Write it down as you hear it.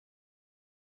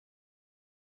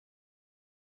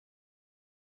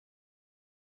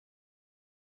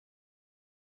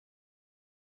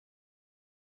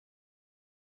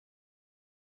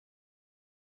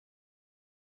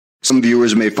Some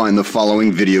viewers may find the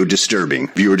following video disturbing.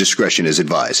 Viewer discretion is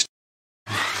advised.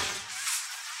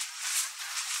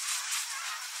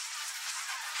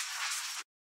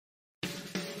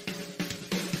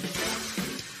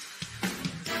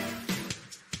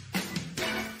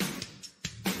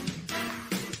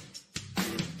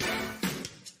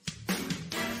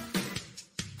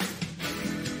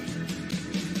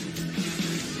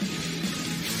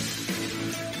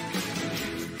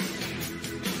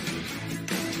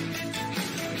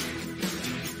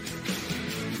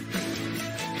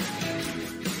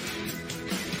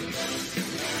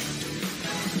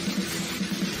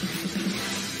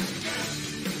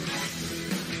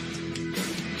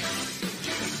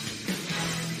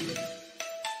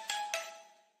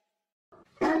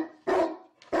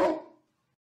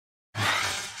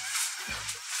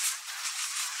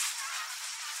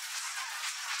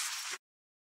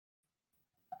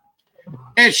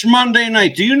 It's Monday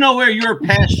night. Do you know where your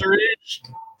pastor is?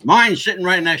 Mine's sitting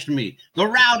right next to me. The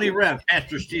Rowdy Rev,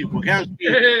 Pastor Steve Bukowski.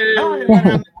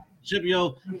 Hey.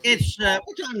 Scipio. It's what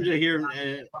time is it here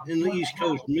in the East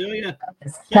Coast, Amelia?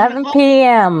 7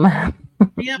 p.m.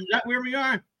 p.m. Is that where we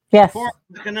are? Yes. 4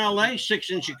 in LA,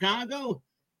 6 in Chicago.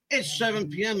 It's 7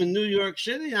 p.m. in New York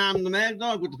City. I'm the Mad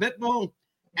Dog with the Pitbull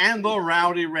and the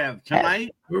Rowdy Rev.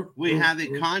 Tonight, we have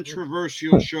a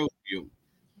controversial show for you.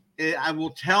 I will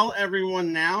tell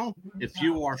everyone now, if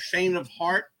you are faint of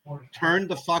heart, turn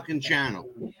the fucking channel.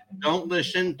 Don't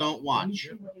listen, don't watch.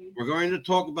 We're going to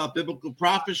talk about biblical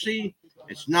prophecy.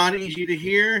 It's not easy to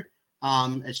hear.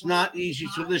 It's not easy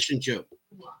to listen to.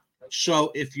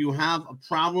 So if you have a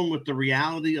problem with the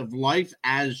reality of life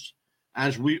as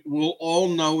we will all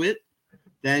know it,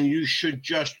 then you should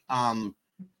just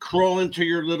crawl into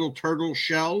your little turtle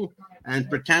shell and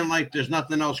pretend like there's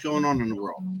nothing else going on in the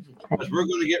world. Because we're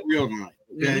going to get real tonight.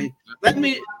 Okay? Let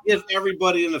me give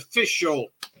everybody an official,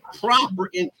 proper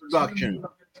introduction.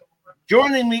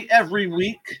 Joining me every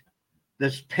week,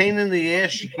 this pain in the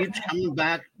ass, she keeps coming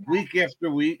back week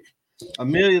after week.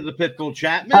 Amelia the Pitbull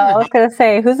Chapman. I was going to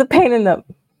say, who's the pain in them?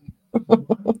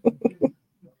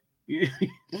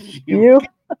 You.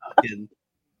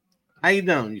 How you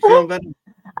doing? You feeling better?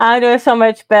 I'm doing so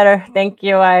much better. Thank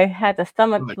you. I had the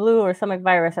stomach flu or stomach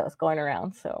virus that was going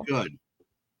around. So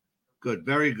good,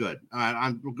 very good.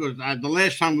 I'm good. The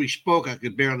last time we spoke, I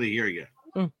could barely hear you.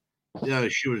 Yeah,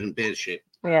 she was in bad shape.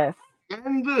 Yes.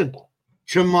 And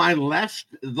to my left,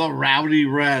 the Rowdy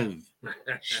Rev,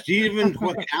 Stephen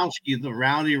Kwiatkowski, the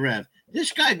Rowdy Rev.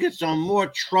 This guy gets on more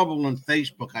trouble on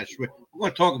Facebook. I swear. We're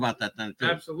going to talk about that then too.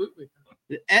 Absolutely.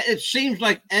 It seems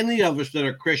like any of us that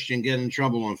are Christian get in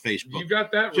trouble on Facebook. You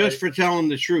got that right. Just for telling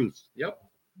the truth. Yep.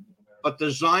 But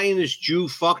the Zionist Jew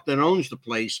fuck that owns the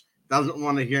place doesn't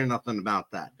want to hear nothing about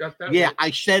that. Got that yeah, right.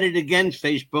 I said it again,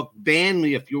 Facebook. Ban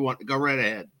me if you want to. Go right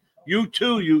ahead. You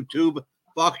too, YouTube.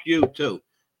 Fuck you too.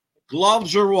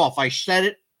 Gloves are off. I said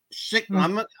it how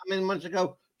many months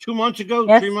ago? 2 months ago?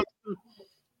 Yes. 3 months ago?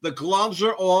 The gloves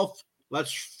are off.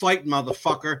 Let's fight,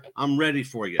 motherfucker. I'm ready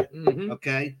for you.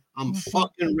 Okay? I'm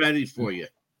fucking ready for you.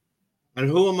 And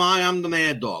who am I? I'm the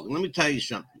Mad Dog. Let me tell you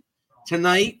something.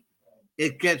 Tonight,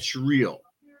 it gets real.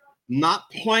 Not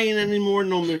playing anymore.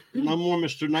 No more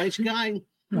Mr. Nice Guy.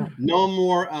 No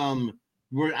more.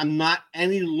 I'm not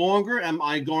any longer. Am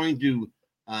I going to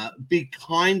be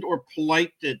kind or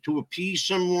polite to appease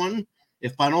someone?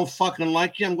 If I don't fucking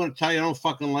like you, I'm going to tell you I don't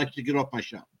fucking like you. Get off my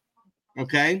show.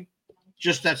 Okay?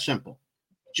 Just that simple.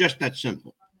 Just that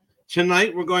simple.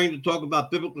 Tonight, we're going to talk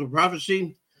about biblical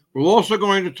prophecy. We're also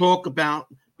going to talk about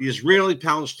the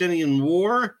Israeli-Palestinian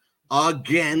war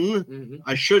again,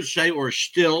 I should say, or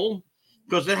still,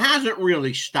 because it hasn't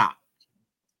really stopped.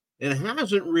 It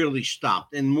hasn't really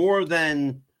stopped in more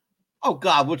than, oh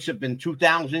God, what's it been,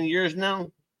 2,000 years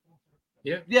now?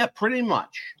 Yeah, pretty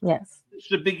much. Yes. It's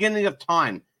the beginning of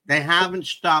time. They haven't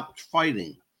stopped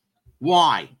fighting.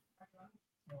 Why?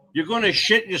 You're going to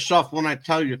shit yourself when I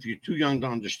tell you if you're too young to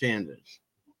understand this.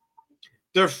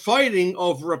 They're fighting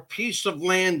over a piece of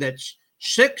land that's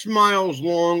 6 miles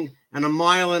long and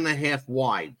 1.5 miles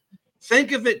wide.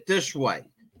 Think of it this way.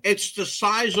 It's the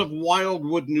size of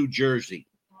Wildwood, New Jersey.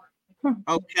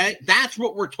 Okay? That's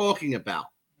what we're talking about.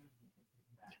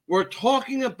 We're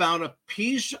talking about a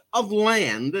piece of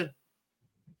land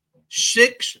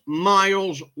 6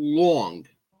 miles long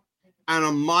and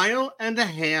 1.5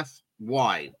 miles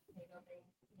wide.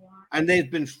 And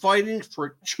they've been fighting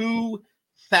for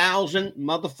 2,000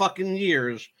 motherfucking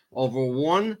years over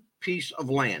one piece of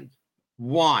land.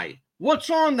 Why? What's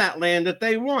on that land that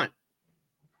they want?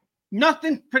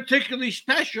 Nothing particularly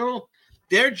special.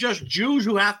 They're just Jews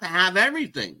who have to have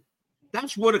everything.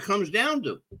 That's what it comes down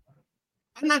to.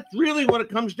 And that's really what it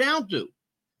comes down to.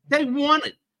 They want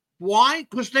it. Why?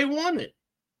 Because they want it.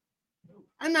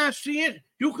 And that's the it.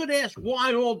 You could ask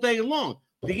why all day long.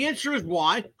 The answer is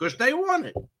why? Because they want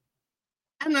it.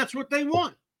 And that's what they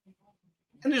want.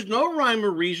 And there's no rhyme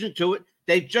or reason to it.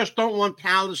 They just don't want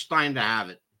Palestine to have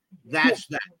it. That's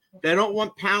that. They don't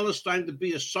want Palestine to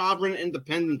be a sovereign,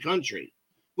 independent country,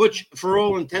 which, for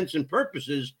all intents and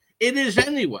purposes, it is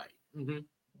anyway. Mm-hmm.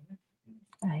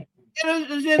 Right.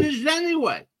 It is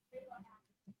anyway.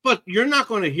 But you're not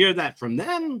going to hear that from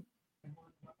them.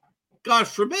 God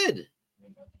forbid.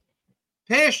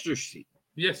 Pastor Steve.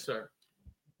 Yes, sir.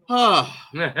 Oh,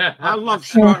 I love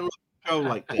starting a show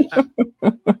like this.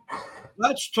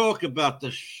 Let's talk about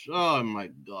this. Oh, my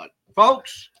God.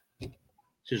 Folks,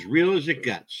 it's as real as it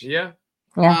gets. Yeah.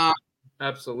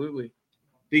 Absolutely.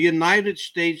 The United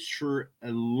States, for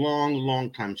a long,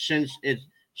 long time, since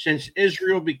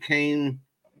Israel became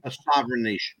a sovereign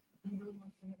nation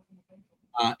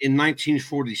in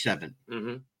 1947,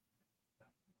 mm-hmm.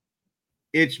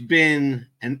 it's been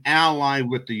an ally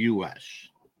with the U.S.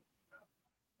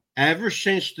 Ever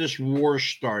since this war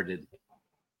started,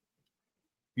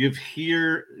 you've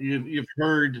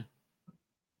heard,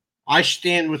 I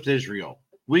stand with Israel.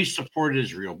 We support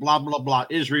Israel. Blah, blah, blah.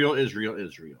 Israel, Israel,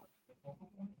 Israel.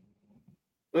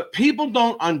 But people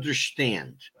don't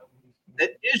understand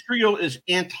that Israel is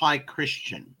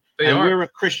anti-Christian. We're a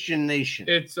Christian nation.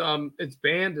 It's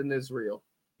banned in Israel.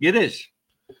 It is.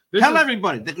 Tell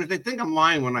everybody, because they think I'm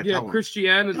lying when I tell them.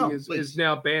 Christianity is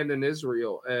now banned in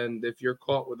Israel, and if you're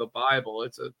caught with a Bible,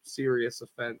 it's a serious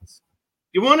offense.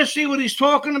 You want to see what he's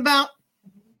talking about?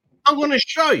 I'm going to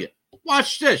show you.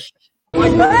 Watch this.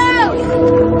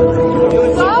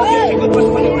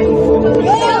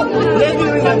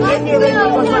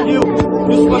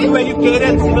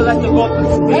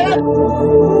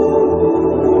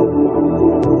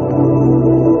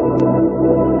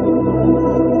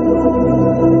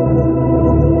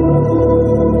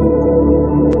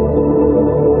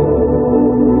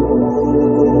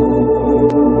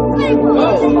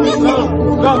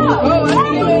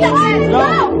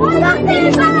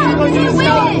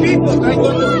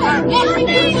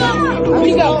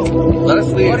 Let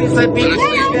us leave. What do you say, people?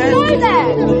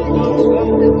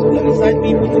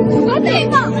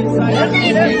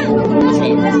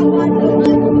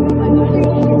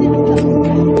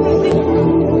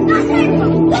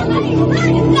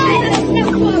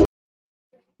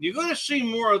 You're going to see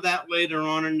more of that later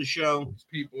on in the show.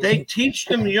 They teach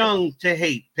them young to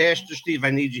hate. Pastor Steve, I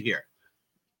need you here.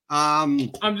 I'm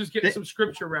just getting some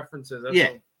scripture references. That's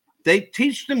all. They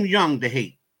teach them young to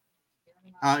hate.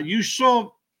 You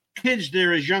saw kids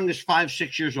there as young as 5,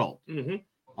 6 years old. Mm-hmm.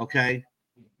 Okay.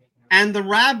 And the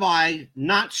rabbi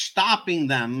not stopping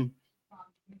them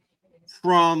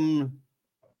from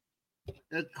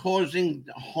causing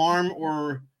harm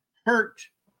or hurt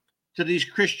to these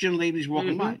Christian ladies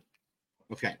walking by.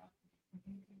 Okay.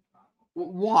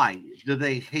 Why do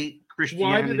they hate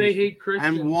Christianity? Why do they hate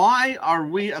Christians? And why are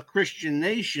we a Christian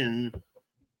nation,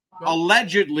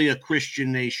 allegedly a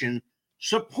Christian nation,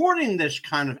 supporting this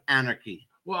kind of anarchy?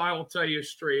 Well, I will tell you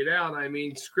straight out. I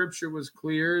mean, scripture was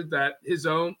clear that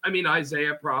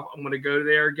Isaiah prophet, I'm going to go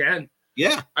there again.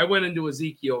 Yeah. I went into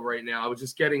Ezekiel right now. I was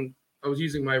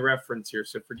using my reference here,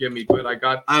 so forgive me, but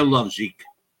I love Zeke.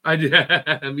 I did.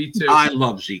 Me too. I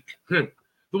love Zeke. The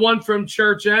one from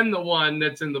church and the one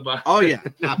that's in the Bible. Oh, yeah.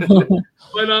 Absolutely.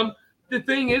 But the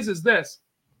thing is this.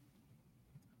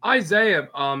 Isaiah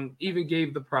even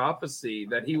gave the prophecy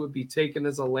that he would be taken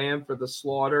as a lamb for the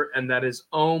slaughter and that his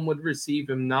own would receive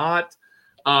him not.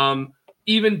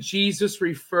 Even Jesus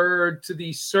referred to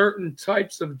these certain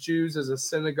types of Jews as a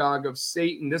synagogue of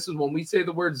Satan. This is when we say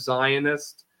the word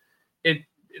Zionist,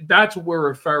 that's what we're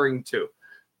referring to.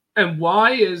 And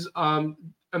why is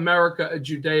America a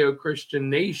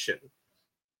Judeo-Christian nation?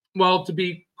 Well, to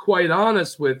be quite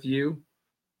honest with you,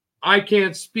 I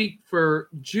can't speak for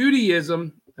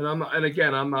Judaism. And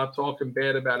I'm not talking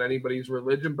bad about anybody's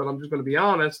religion, but I'm just going to be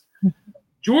honest.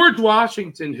 George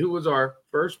Washington, who was our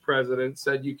first president,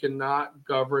 said you cannot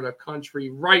govern a country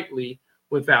rightly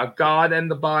without God and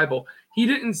the Bible.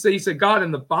 He said God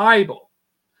and the Bible.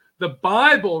 The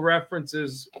Bible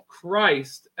references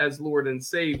Christ as Lord and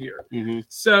Savior. Mm-hmm.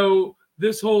 So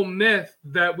this whole myth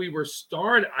that we were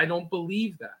started, I don't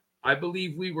believe that. I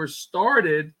believe we were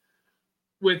started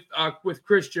with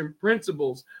Christian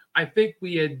principles. I think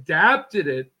we adapted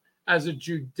it as a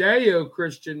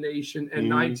Judeo-Christian nation in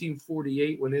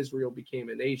 1948 when Israel became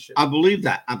a nation. I believe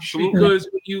that. Absolutely. Because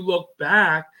when you look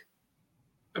back,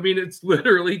 I mean, it's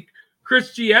literally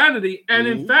Christianity. And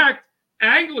in fact,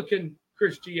 Anglican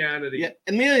Christianity. Yeah,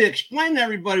 Amelia, explain to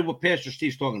everybody what Pastor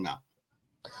Steve's talking about.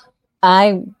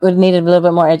 I would need a little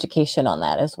bit more education on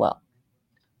that as well.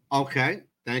 Okay,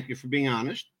 thank you for being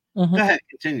honest. Mhm. Go ahead,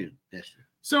 continue, Pastor.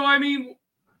 So, I mean,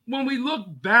 when we look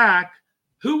back,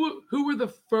 who were the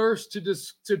first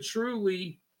to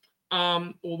truly,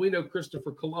 well, we know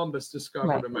Christopher Columbus discovered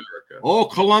Right. America. Oh,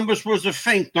 Columbus was a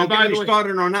fink. Don't And by get the me way-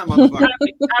 started on that motherfucker.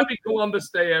 Happy Columbus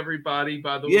Day, everybody,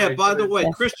 by the way. Yeah, by the today. way,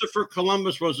 Yes. Christopher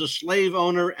Columbus was a slave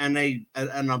owner and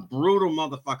a brutal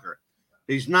motherfucker.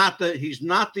 He's not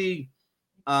the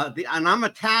and I'm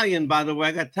Italian, by the way.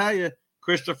 I gotta tell you,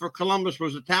 Christopher Columbus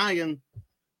was Italian,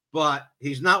 but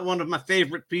he's not one of my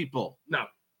favorite people. No.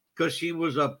 Because he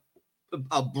was a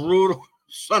brutal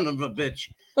son of a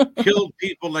bitch. Killed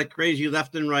people like crazy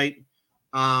left and right.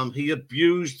 He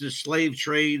abused the slave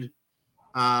trade.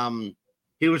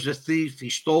 He was a thief. He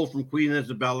stole from Queen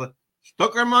Isabella,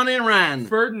 took her money and ran.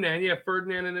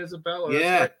 Ferdinand and Isabella.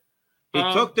 Yeah. That's right.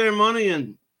 He took their money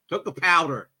and took the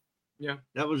powder. Yeah.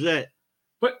 That was it.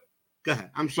 But go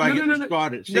ahead. I'm sorry, No, getting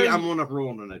started. See, No, I'm on a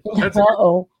roll tonight. That's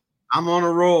Uh-oh. I'm on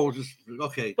a roll. Just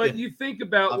okay. But yeah. you think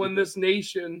about I'll when be this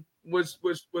nation was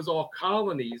all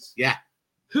colonies. Yeah.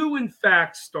 Who in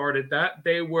fact started that?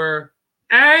 They were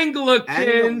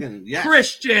Anglican yes.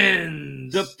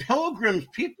 Christians. The Pilgrims.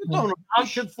 People don't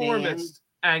understand Nonconformist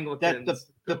Anglicans. that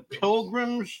the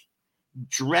Pilgrims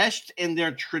dressed in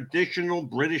their traditional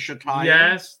British attire.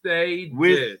 Yes, they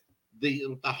with did.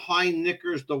 the high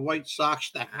knickers, the white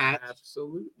socks, the hat,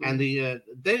 Absolutely. and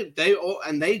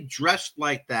they dressed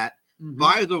like that. Mhm.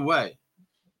 By the way,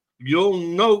 you'll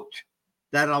note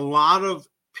that a lot of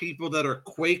people that are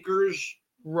Quakers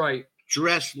Right.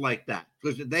 dress like that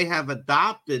because they have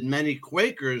adopted. Many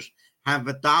Quakers have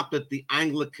adopted the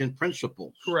Anglican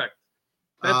principles. Correct.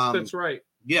 That's right.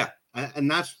 Yeah, and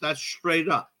that's straight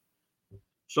up.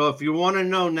 So if you want to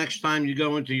know next time you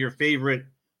go into your favorite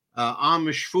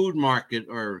Amish food market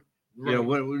or Right.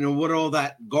 what all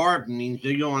that garb means,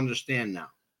 you'll understand now.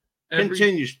 Every-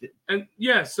 Continues. And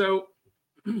yeah, so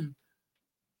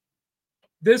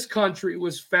this country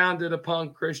was founded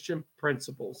upon Christian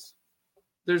principles.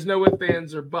 There's no ifs,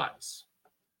 ands, or buts.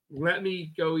 Let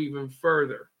me go even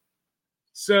further.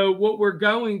 So what we're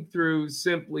going through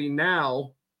simply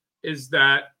now is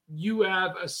that you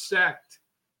have a sect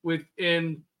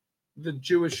within the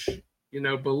Jewish,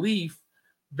 belief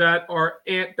that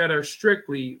are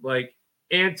strictly like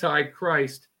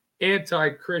anti-Christ,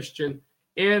 anti-Christian,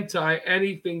 anti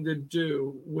anything to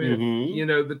do with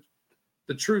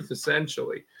the truth,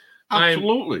 essentially.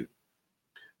 Absolutely.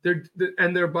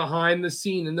 They're behind the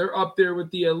scene and they're up there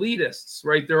with the elitists,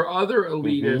 right? There are other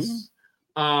elitists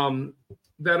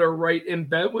that are right in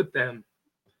bed with them.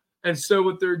 And so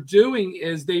what they're doing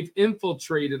is they've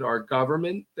infiltrated our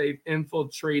government. They've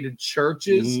infiltrated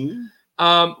churches.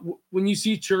 When you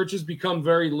see churches become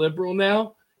very liberal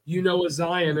now, a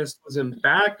Zionist was in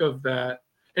back of that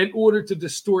in order to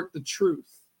distort the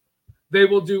truth. They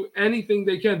will do anything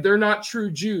they can. They're not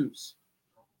true Jews.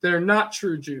 They're not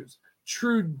true Jews.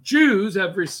 True Jews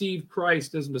have received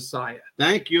Christ as Messiah.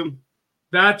 Thank you.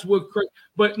 That's what.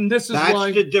 But this is That's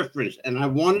why the difference. And I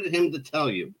wanted him to tell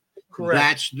you. correct.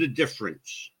 That's the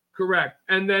difference. Correct.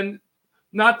 And then,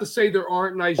 not to say there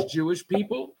aren't nice Jewish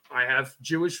people. I have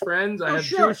Jewish friends. I have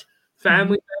Jewish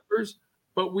family members.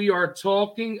 But we are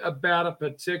talking about a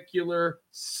particular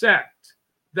sect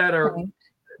that are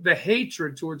the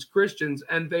hatred towards Christians,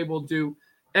 and they will do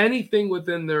anything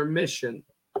within their mission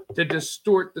to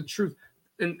distort the truth.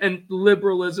 And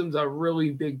liberalism's a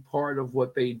really big part of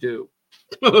what they do.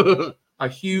 A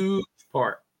huge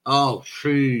part. Oh,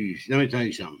 jeez. Let me tell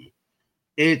you something.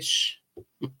 It's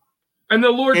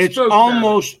It's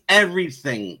almost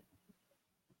everything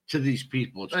to these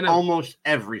people. It's I know. almost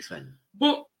everything.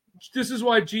 Well, this is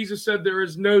why Jesus said there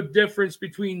is no difference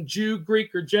between Jew,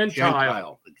 Greek, or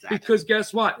Gentile. Exactly. Because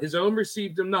guess what? His own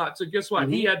received him not. So guess what?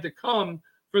 He had to come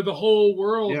for the whole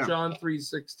world. Yeah. John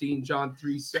 3:16, John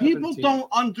 3:17. People don't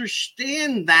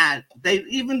understand that.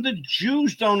 Even the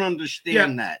Jews don't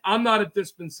understand that. I'm not a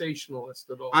dispensationalist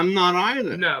at all. I'm not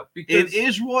either. No, because It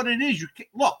is what it is.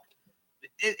 Look,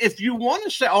 if you want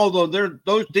to say, although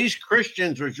these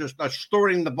Christians are just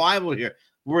distorting the Bible here,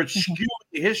 where it's skewed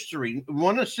history.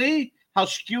 Want to see how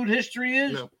skewed history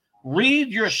is? No. Read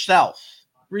yourself.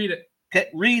 Read it. Okay,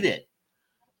 read it.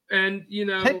 And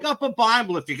Pick up a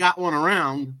Bible if you got one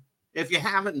around. If you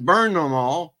haven't, burn them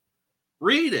all.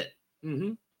 Read it.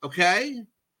 Mhm. Okay?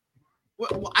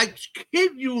 Well, I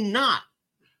kid you not.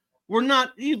 We're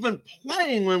not even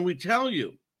playing when we tell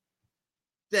you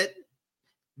that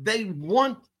they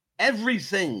want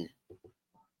everything.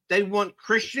 They want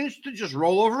Christians to just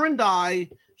roll over and die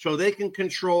so they can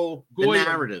control the Goyim.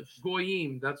 narrative.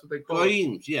 Goyim, that's what they call it.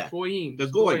 Goyims, yeah. Goyim. The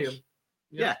Goyim. Goyim.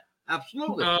 Yeah,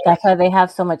 absolutely. That's why they have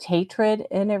so much hatred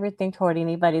and everything toward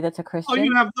anybody that's a Christian. Oh,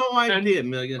 you have no idea,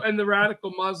 Million. And the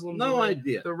radical Muslims. No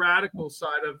idea. The radical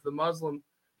side of the Muslim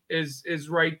is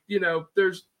right. You know,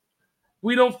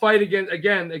 we don't fight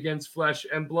against flesh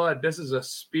and blood. This is a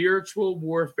spiritual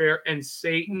warfare, and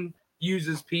Satan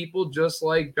uses people just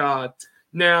like God.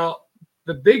 Now,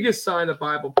 the biggest sign of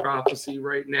Bible prophecy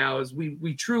right now is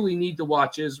we truly need to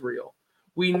watch Israel.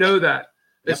 We know that,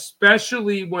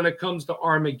 especially when it comes to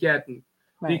Armageddon,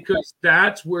 because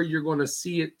that's where you're going to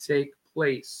see it take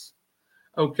place.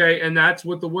 Okay, and that's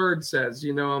what the word says.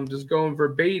 You know, I'm just going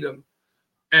verbatim.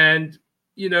 And,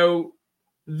 you know,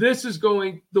 this is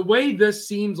going, the way this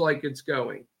seems like it's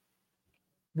going,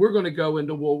 we're going to go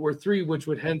into World War III, which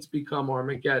would hence become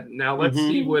Armageddon. Now, let's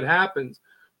see what happens.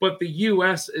 But the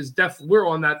U.S. is definitely,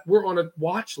 we're on a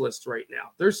watch list right now.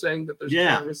 They're saying that there's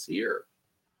terrorists here.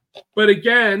 But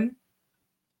again,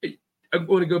 I'm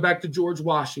going to go back to George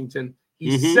Washington.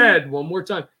 He said one more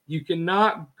time, you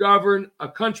cannot govern a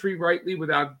country rightly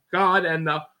without God and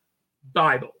the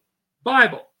Bible.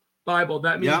 Bible.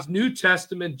 That means New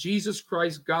Testament, Jesus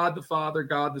Christ, God the Father,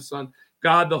 God the Son,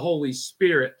 God the Holy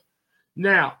Spirit.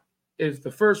 Now, if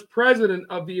the first president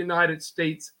of the United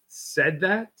States said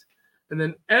that, and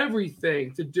then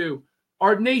everything to do,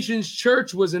 our nation's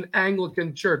church was an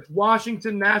Anglican church,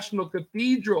 Washington National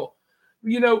Cathedral.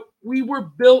 You know, we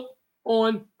were built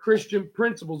on Christian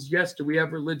principles. Yes, do we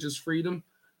have religious freedom?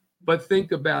 But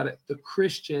think about it. The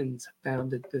Christians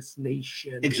founded this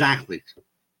nation. Exactly.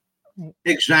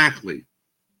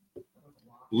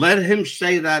 Let him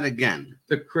say that again.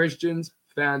 The Christians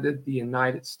founded the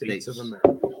United States of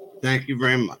America. Thank you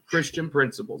very much. Christian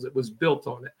principles. It was built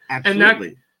on it.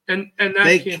 Absolutely. And that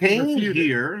they can't came be refuted.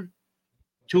 Here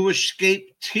to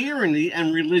escape tyranny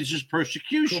and religious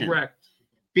persecution. Correct.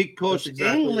 Because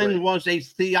exactly England was a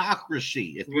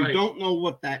theocracy. If you don't know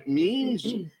what that means,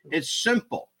 it's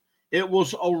simple. It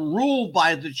was a rule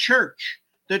by the church.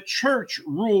 The church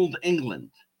ruled England.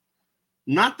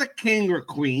 Not the king or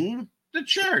queen, the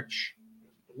church.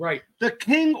 Right. The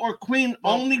king or queen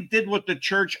only did what the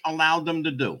church allowed them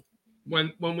to do.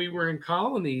 When we were in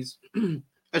colonies,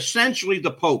 essentially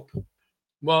the Pope.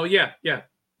 Well, yeah.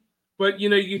 But you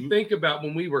know, you think about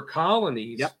when we were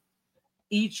colonies,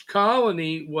 each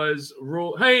colony was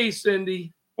ruled. Hey,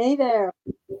 Cindy. Hey there.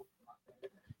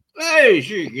 Hey,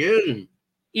 she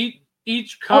is.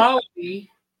 Each colony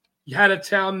had a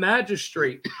town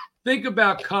magistrate. Think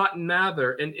about Cotton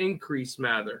Mather and Increase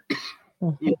Mather.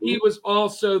 He was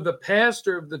also the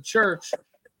pastor of the church.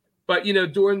 But, you know,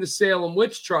 during the Salem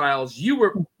witch trials,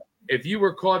 if you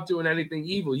were caught doing anything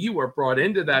evil, you were brought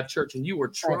into that church and you were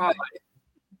tried.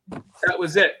 That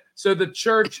was it. So the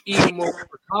church, even when we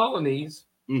were colonies,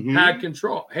 had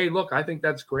control. Hey, look, I think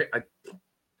that's great.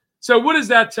 So what does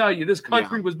that tell you? This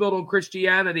country was built on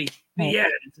Christianity. The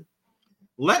end.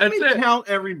 Let me tell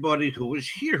everybody who is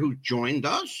here, who joined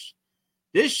us.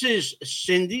 This is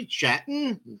Cindy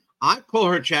Chatton. I call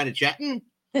her Chatty Chatton.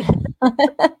 I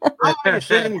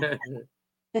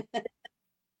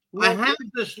have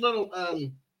this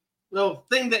little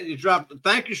thing that you dropped.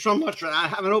 Thank you so much. I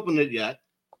haven't opened it yet.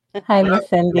 Hi, Miss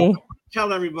Cindy.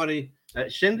 Tell everybody,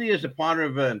 Cindy is a part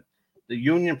of the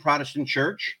Union Protestant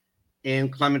Church in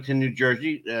Clementon, New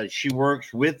Jersey. She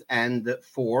works with and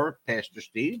for Pastor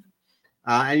Steve.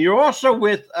 And you're also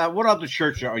with, what other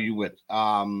church are you with?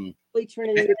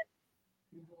 Trinity.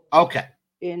 Okay.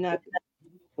 In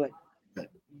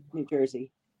New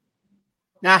Jersey.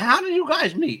 Now, how did you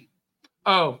guys meet?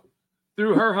 Oh,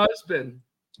 through her husband.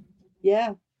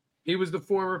 Yeah. He was the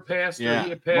former pastor. Yeah. He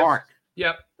had passed. Mark.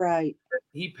 Yep. Right.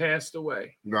 He passed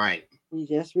away. Right. He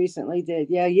just recently did.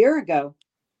 Yeah, a year ago.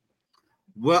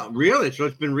 Well, really? So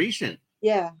it's been recent.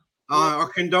 Yeah. Our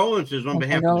condolences on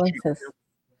behalf of the church.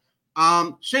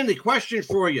 Cindy, question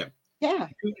for you. Yeah.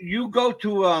 You go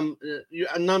to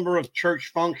a number of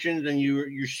church functions and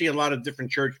you see a lot of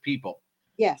different church people.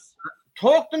 Yes.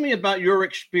 Talk to me about your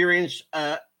experience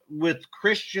with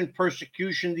Christian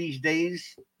persecution these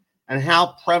days and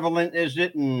how prevalent is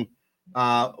it, and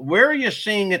where are you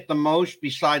seeing it the most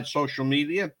besides social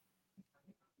media?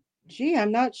 Gee,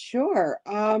 I'm not sure.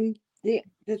 The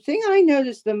thing I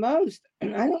noticed the most,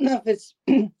 I don't know if it's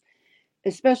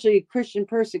especially Christian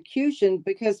persecution,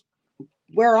 because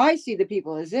where I see the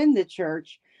people is in the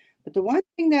church. But the one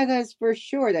thing that is for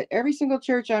sure, that every single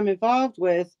church I'm involved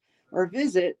with or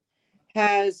visit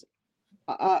has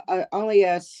only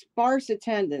a sparse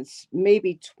attendance,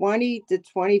 maybe 20 to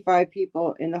 25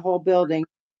 people in the whole building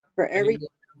for every,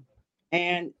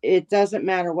 and it doesn't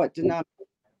matter what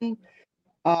denomination,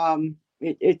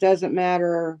 It doesn't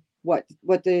matter what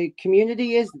the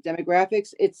community is, the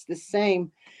demographics, it's the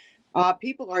same.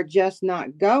 People are just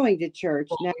not going to church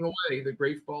now. Falling away, the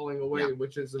great falling away,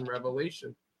 which is in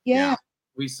Revelation. Yeah.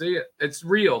 We see it. It's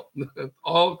real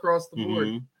all across the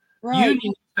board. Right. You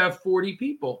need to have 40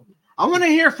 people. I want to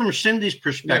hear from Cindy's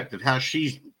perspective, how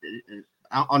she's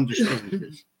understanding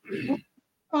this.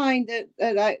 Find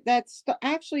that's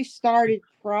actually started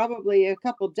probably a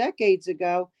couple decades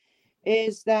ago,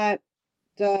 is that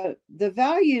the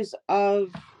values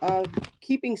of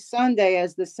keeping Sunday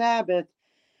as the Sabbath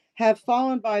have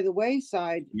fallen by the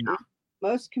wayside in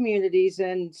most communities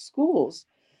and schools.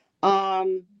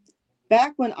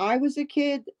 Back when I was a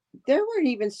kid, there weren't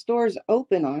even stores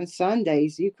open on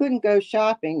Sundays. You couldn't go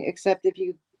shopping except if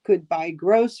you could buy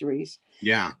groceries.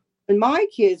 Yeah. When my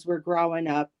kids were growing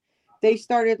up, they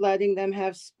started letting them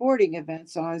have sporting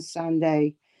events on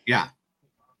Sunday. Yeah.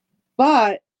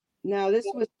 But now this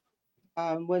was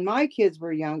when my kids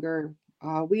were younger.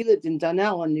 We lived in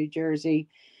Dunellen, New Jersey,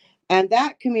 and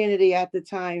that community at the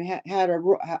time had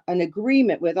an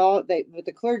agreement with with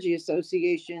the clergy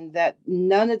association that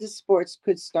none of the sports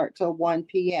could start till 1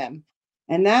 p.m.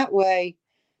 And that way,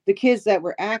 the kids that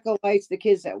were acolytes, the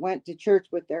kids that went to church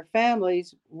with their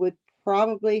families, would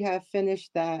probably have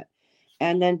finished that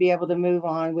and then be able to move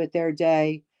on with their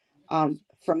day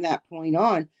from that point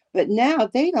on. But now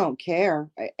they don't care.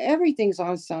 Everything's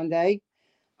on Sunday.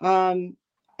 And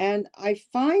I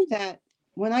find that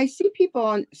when I see people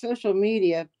on social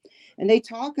media and they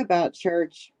talk about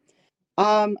church,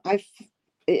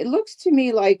 it looks to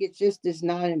me like it just is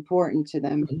not important to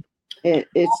them. Can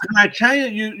I tell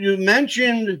you, you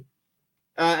mentioned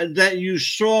that you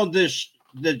saw this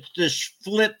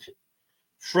flip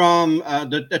from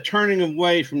the turning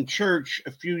away from church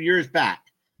a few years back.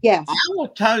 Yes. I will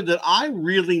tell you that I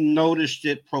really noticed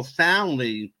it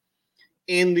profoundly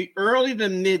in the early to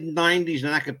mid 90s,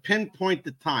 and I could pinpoint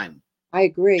the time. I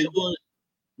agree.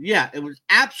 It was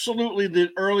absolutely the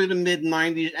early to mid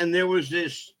 90s, and there was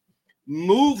this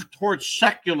move towards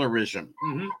secularism.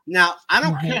 Mm-hmm. Now, I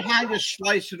don't care how you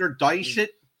slice it or dice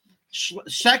it.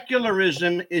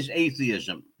 Secularism is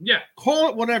atheism. Yeah. Call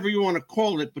it whatever you want to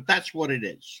call it, but that's what it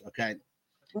is. Okay.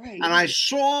 Right. And I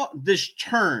saw this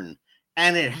turn,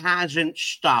 and it hasn't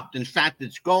stopped. In fact,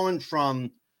 it's going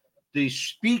from the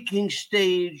speaking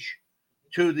stage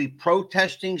to the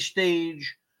protesting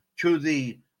stage to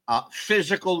the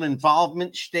physical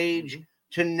involvement stage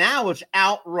to now it's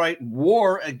outright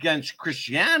war against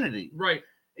Christianity. Right.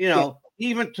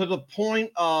 Even to the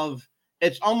point of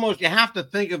it's almost, you have to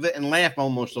think of it and laugh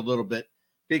almost a little bit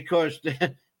because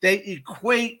they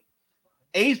equate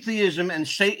atheism and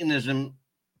Satanism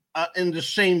in the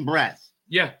same breath.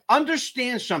 Yeah.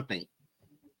 Understand something.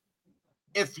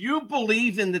 If you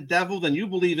believe in the devil, then you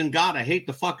believe in God. I hate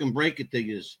to fucking break it to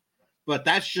you, but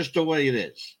that's just the way it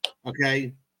is.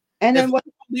 Okay. And then if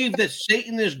you believe that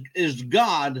Satan is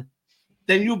God,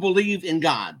 then you believe in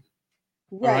God.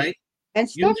 Right. All right. And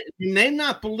you may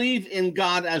not believe in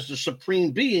God as the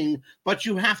supreme being, but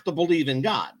you have to believe in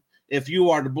God if you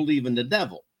are to believe in the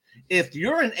devil. If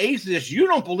you're an atheist, you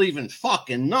don't believe in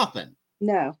fucking nothing.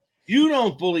 No. You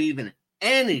don't believe in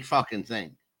any fucking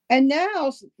thing. And now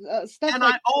stuff and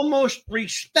like I almost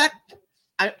respect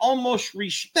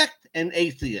an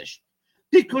atheist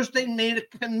because they made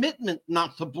a commitment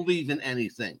not to believe in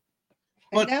anything.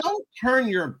 But don't turn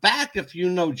your back if you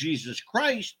know Jesus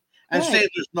Christ and say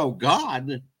there's no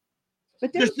God.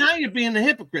 Because now you're being a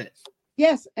hypocrite.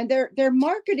 Yes, and they're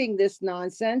marketing this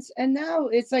nonsense, and now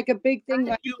it's like a big thing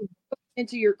like you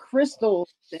into your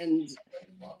crystals and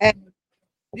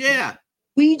yeah,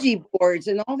 Ouija boards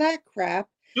and all that crap.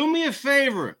 Do me a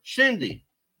favor, Cindy.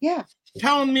 Yeah.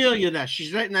 Tell Amelia that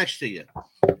she's right next to you.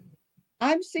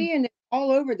 I'm seeing it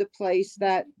all over the place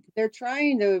that they're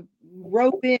trying to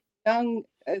rope in young,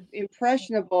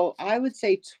 impressionable, I would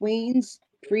say tweens,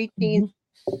 preteens,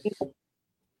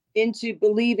 into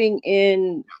believing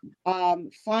in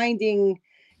finding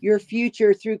your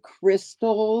future through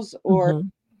crystals or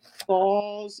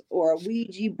balls or a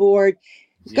Ouija board.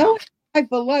 Go right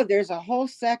below. There's a whole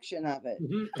section of it.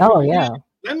 Oh, yeah.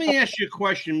 Let me ask you a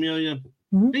question, Amelia.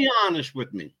 Be honest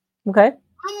with me. Okay.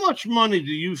 How much money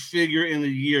do you figure in a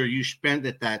year you spend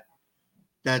at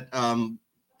that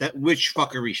witch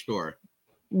fuckery store?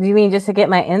 You mean just to get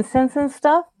my incense and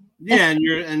stuff? Yeah, and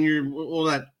your all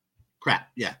that crap.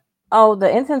 Yeah. Oh, the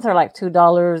incense are like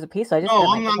 $2 a piece. So I just no,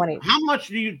 spent like 20. How much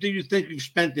do you think you've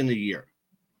spent in a year?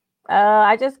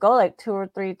 I just go like 2 or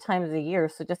 3 times a year,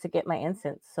 so just to get my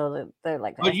incense. So they're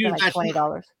like, like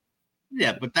 $20.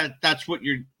 Yeah, but that's what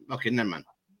you're okay. Never mind.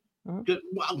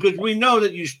 Because we know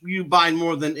that you buy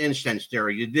more than incense there.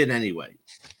 You did anyway.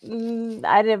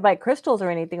 I didn't buy crystals or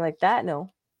anything like that.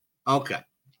 No. Okay.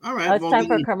 All right. Oh, it's time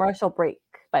for a commercial break,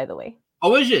 by the way.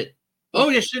 Oh, is it? Oh,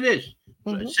 yes, it is.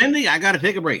 Mhm. Cindy, I got to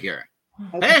take a break here.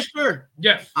 Okay. Pastor,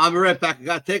 Yes. I'll be right back. I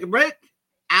got to take a break.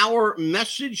 Our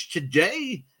message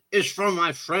today is from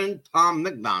my friend Tom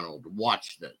McDonald.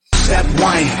 Watch this. Step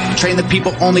 1, train the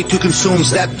people only to consume.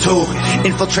 Step 2,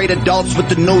 infiltrate adults with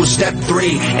the news. Step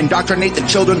 3, indoctrinate the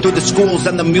children through the schools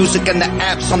and the music and the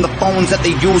apps on the phones that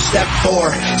they use. Step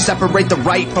 4, separate the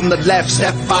right from the left.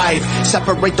 Step 5,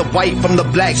 separate the white from the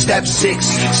black. Step 6,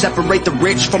 separate the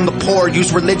rich from the poor.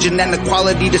 Use religion and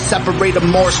equality to separate them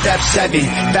more. Step 7,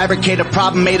 fabricate a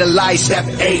problem, made a lie. Step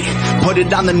 8, put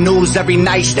it on the news every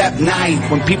night. Step 9,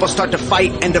 when people start to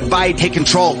fight and divide, take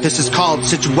control. This is called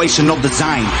situational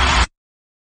design.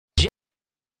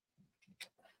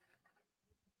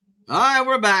 All right,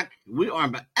 we're back. We are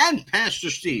back. And Pastor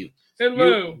Steve.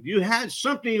 Hello. You had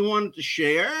something you wanted to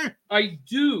share? I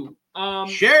do.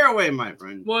 Share away, my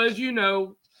friend. Well, as you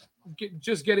know,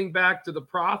 just getting back to the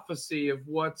prophecy of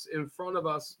what's in front of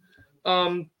us,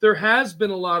 there has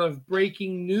been a lot of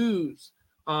breaking news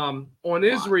on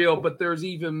Israel, but there's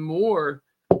even more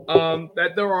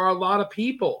that there are a lot of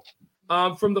people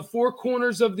from the four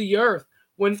corners of the earth.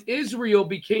 When Israel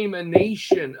became a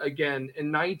nation again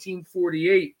in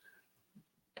 1948,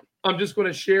 I'm just going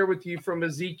to share with you from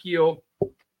Ezekiel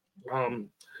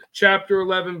chapter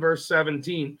 11, verse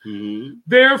 17. Mm-hmm.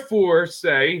 Therefore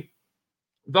say,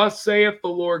 thus saith the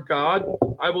Lord God,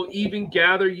 I will even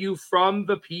gather you from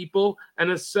the people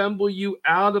and assemble you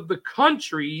out of the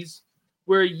countries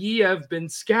where ye have been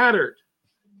scattered,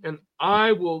 and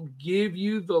I will give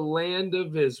you the land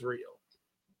of Israel.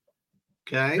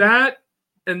 Okay.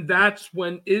 That's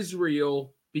when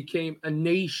Israel became a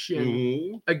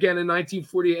nation again in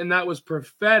 1948, and that was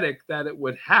prophetic that it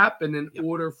would happen in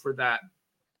order for that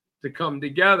to come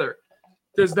together.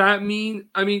 Does that mean,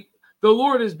 the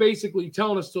Lord is basically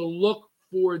telling us to look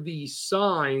for these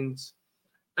signs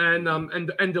and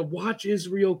to watch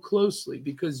Israel closely,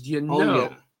 because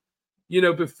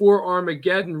before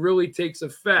Armageddon really takes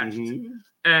effect,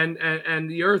 and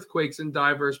the earthquakes in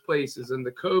diverse places, and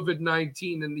the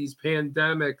COVID-19 and these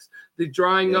pandemics, the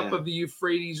drying up of the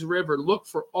Euphrates River. Look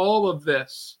for all of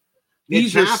this.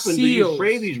 These are seals. The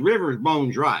Euphrates River is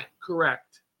bone dry.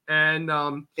 Correct. And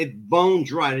it's bone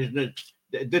dry.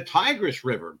 The Tigris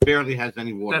River barely has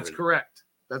any water. That's correct.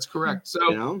 That's correct.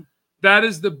 So that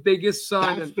is the biggest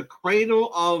sign. That's the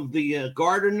cradle of the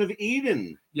Garden of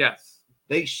Eden. Yes.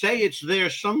 They say it's there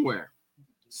somewhere.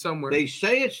 They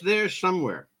say it's there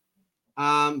somewhere.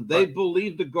 They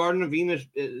believe the Garden of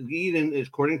Eden is,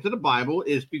 according to the Bible,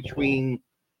 is between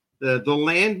the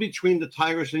land between the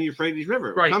Tigris and Euphrates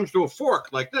River. Right. It comes to a fork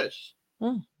like this.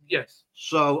 Yes.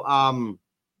 So,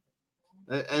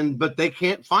 but they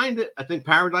can't find it. I think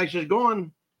paradise is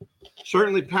gone.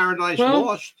 Certainly paradise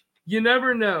lost. You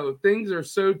never know. Things are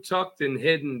so tucked and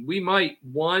hidden. We might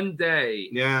one day.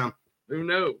 Yeah. Who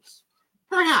knows?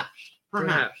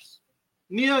 Perhaps.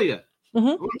 Amelia, I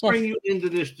want to bring you into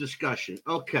this discussion.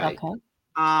 Okay.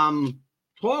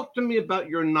 Talk to me about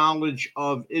your knowledge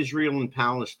of Israel and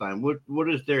Palestine. What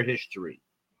is their history?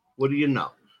 What do you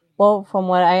know? Well, from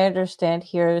what I understand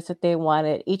here is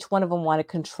that each one of them wanted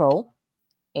control.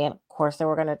 And of course, they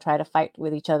were going to try to fight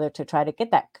with each other to try to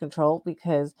get that control,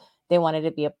 because they wanted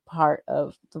to be a part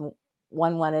of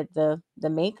one wanted the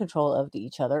main control of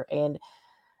each other. And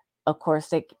of course,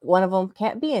 both of them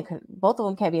can't be in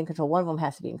control. One of them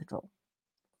has to be in control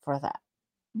for that.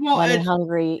 Well, money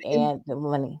hungry and the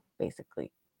money,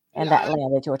 basically. And that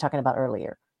land that you were talking about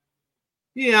earlier.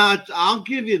 Yeah, I'll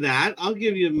give you that. I'll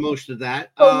give you most of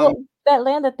that. That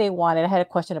land that they wanted, I had a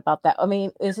question about that.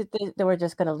 Is it they were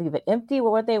just going to leave it empty,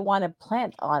 or would they want to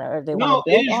plant on it, or they want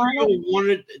to build on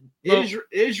it?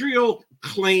 Israel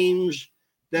claims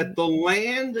that the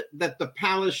land that the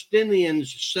Palestinians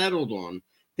settled on,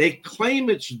 they claim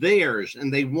it's theirs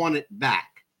and they want it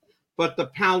back. But the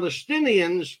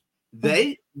Palestinians,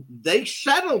 they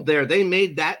settled there. They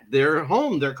made that their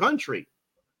home, their country.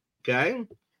 Okay.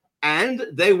 And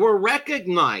they were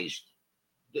recognized.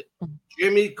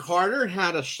 Jimmy Carter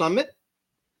had a summit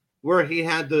where he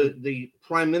had the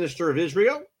prime minister of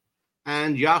Israel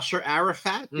and Yasser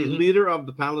Arafat, the leader of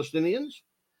the Palestinians.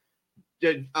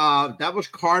 That was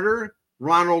Carter.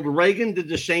 Ronald Reagan did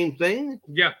the same thing.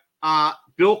 Yeah.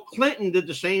 Bill Clinton did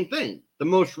the same thing. The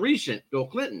most recent, Bill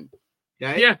Clinton.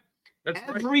 Okay. Yeah. That's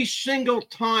Every single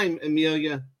time,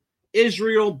 Amelia,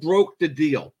 Israel broke the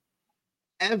deal.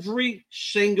 Every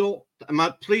single.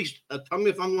 Please tell me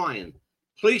if I'm lying.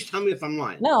 Please tell me if I'm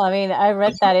lying. No, I mean, I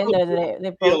read that in there. They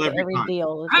broke every time.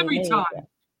 deal. That Every they time.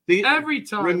 made. Every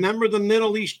time. Remember the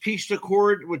Middle East peace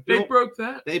accord with They broke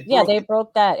that. They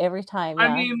broke that every time. Yeah.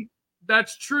 I mean,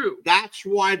 that's true. That's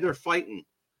why they're fighting.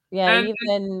 Yeah,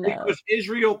 because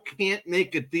Israel can't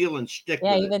make a deal and stick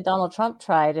with even Donald Trump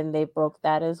tried, and they broke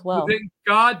that as well. But then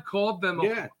God called them.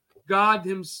 God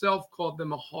Himself called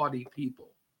them a haughty people.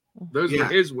 Those were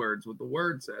His words. What the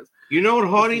Word says. You know what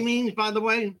haughty means, by the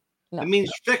way? No. It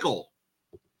means fickle,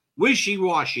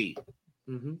 wishy-washy.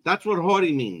 Mm-hmm. That's what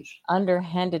haughty means.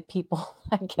 Underhanded people,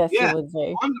 I guess you would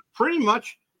say. Pretty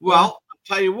much. Well, I'll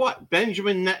tell you what,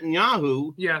 Benjamin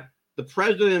Netanyahu, the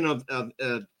president of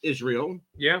Israel,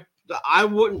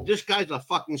 this guy's a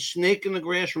fucking snake in the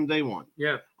grass from day one.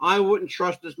 Yeah. I wouldn't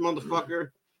trust this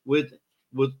motherfucker with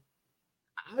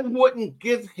I wouldn't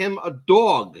give him a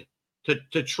dog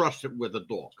to trust it with a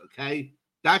dog, okay?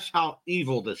 That's how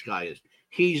evil this guy is.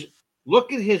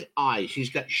 Look at his eyes. He's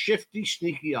got shifty,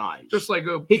 sneaky eyes. Just like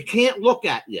he can't look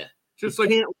at you.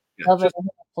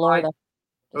 Florida.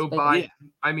 Biden. Yeah.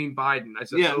 I mean Biden. I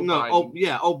said Biden.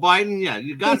 Biden. Yeah,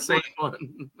 you got the same one.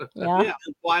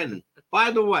 Biden.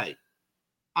 By the way,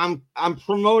 I'm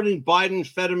promoting Biden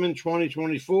Fetterman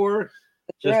 2024.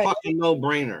 It's a fucking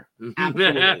no-brainer.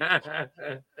 Absolutely.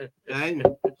 Okay?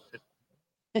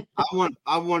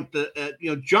 I want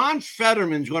the John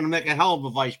Fetterman's going to make a hell of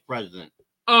a vice president.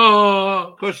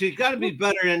 Oh, because he's got to be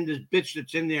better than this bitch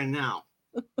that's in there now.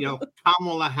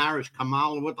 Kamala Harris,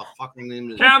 what the fucking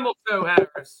name is? Camel Toe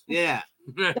Harris. Yeah.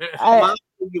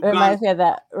 It reminds me of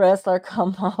that wrestler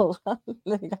Kamala,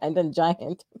 the guy, the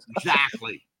giant.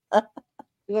 Exactly.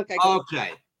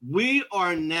 Okay. We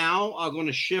are now going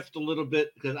to shift a little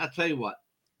bit because I tell you what,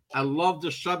 I love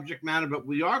the subject matter, but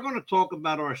we are going to talk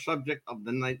about our subject of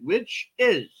the night, which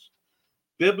is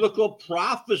biblical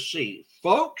prophecy.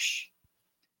 Folks,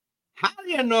 how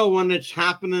do you know when it's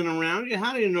happening around you?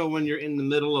 How do you know when you're in the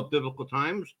middle of biblical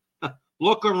times?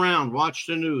 Look around, watch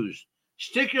the news,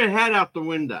 stick your head out the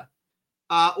window.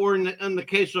 Or in the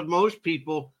case of most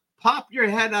people, pop your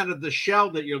head out of the shell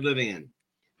that you're living in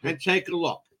and take a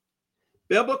look.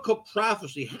 Biblical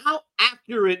prophecy, how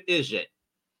accurate is it?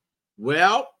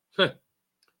 Well,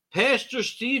 Pastor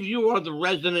Steve, you are the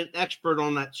resident expert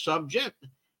on that subject.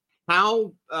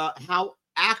 How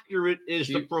accurate is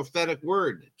the prophetic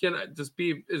word? Can I just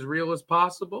be as real as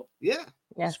possible? Yeah.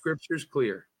 Yes. Scripture's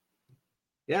clear.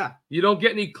 Yeah. You don't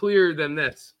get any clearer than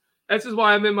this. This is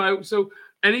why I'm in so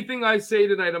anything I say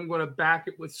tonight, I'm going to back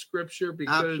it with scripture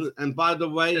because. Absolutely. And by the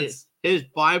way, his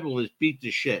Bible is beat to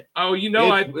shit. Oh,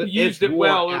 I've used it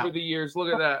well over the years.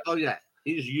 Look at that. Oh yeah,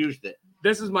 he's used it.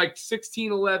 This is my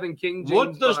 1611 King James.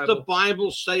 What does the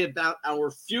Bible say about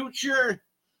our future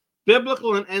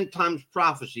biblical and end times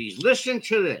prophecies? Listen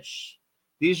to this.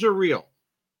 These are real.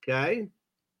 Okay.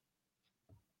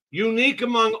 Unique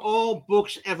among all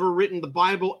books ever written, the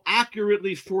Bible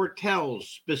accurately foretells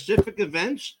specific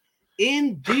events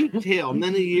in detail,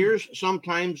 many years,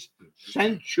 sometimes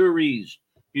centuries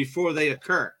before they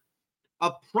occur.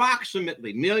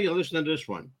 Approximately, Amelia, listen to this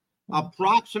one.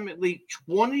 Approximately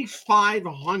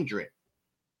 2,500.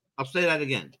 I'll say that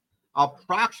again.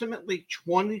 Approximately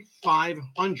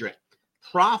 2,500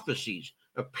 prophecies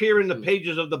appear in the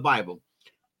pages of the Bible.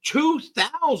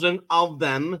 2,000 of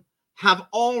them have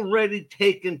already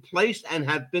taken place and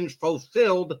have been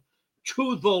fulfilled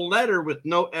to the letter with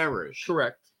no errors.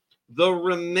 Correct. The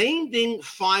remaining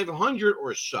 500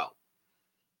 or so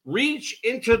reach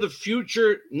into the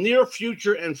future, near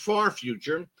future, and far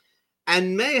future,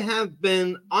 and may have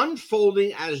been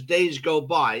unfolding as days go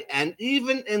by. And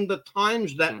even in the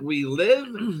times that we live,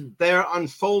 they're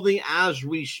unfolding as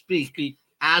we speak.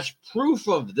 As proof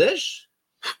of this,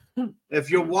 if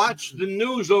you watch the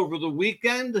news over the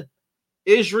weekend,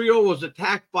 Israel was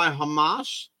attacked by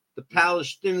Hamas, the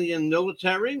Palestinian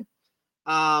military.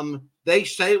 They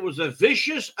say it was a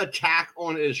vicious attack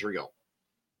on Israel.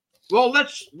 Well,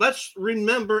 let's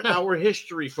remember our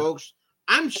history, folks.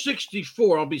 I'm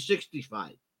 64. I'll be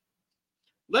 65.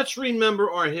 Let's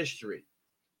remember our history.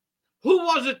 Who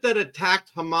was it that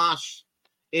attacked Hamas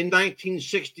in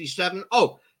 1967?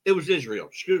 Oh, it was Israel.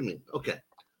 Excuse me. Okay.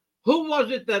 Who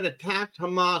was it that attacked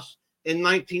Hamas in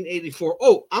 1984?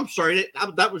 Oh, I'm sorry.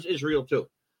 That was Israel too.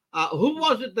 Who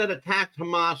was it that attacked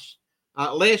Hamas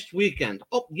last weekend?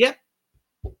 Oh, yep.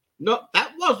 No,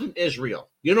 that wasn't Israel.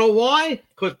 You know why?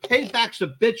 Because payback's a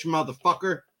bitch,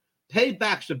 motherfucker.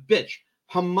 Payback's a bitch.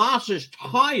 Hamas is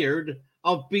tired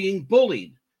of being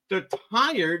bullied. They're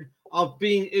tired of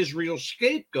being Israel's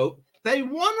scapegoat. They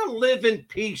want to live in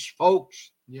peace,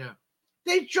 folks. Yeah.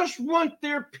 They just want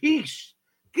their peace.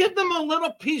 Give them a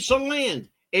little piece of land.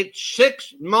 It's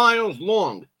 6 miles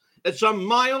long. It's 1.5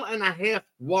 miles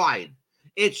wide.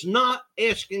 It's not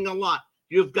asking a lot.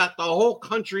 You've got the whole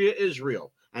country of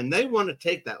Israel, and they want to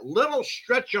take that little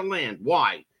stretch of land.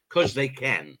 Why? Because they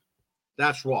can.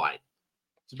 That's why.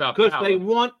 It's about because power. they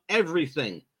want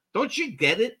everything. Don't you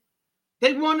get it?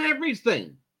 They want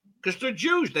everything because they're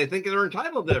Jews. They think they're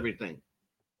entitled to everything.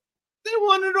 They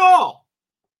want it all.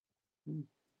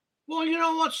 Well, you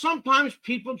know what? Sometimes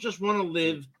people just want to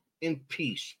live in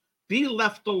peace, be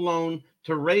left alone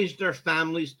to raise their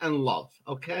families and love.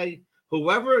 Okay,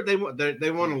 whoever they want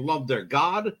to love their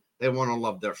God. They want to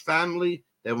love their family.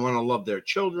 They want to love their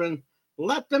children.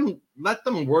 Let them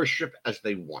worship as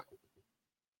they want.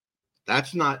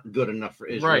 That's not good enough for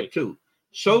Israel, Right. too.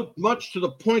 So much to the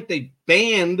point they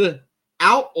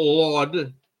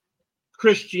outlawed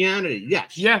Christianity.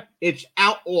 Yes. Yeah. It's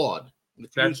outlawed.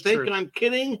 If That's you think true. I'm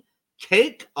kidding,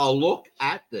 take a look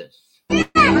at this. But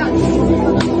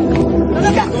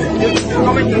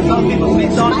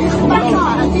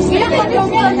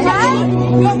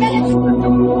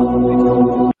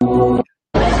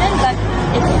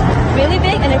it's really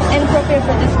big and it's inappropriate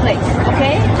for this place.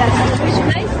 Okay? That's a Jewish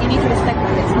place. You need to respect the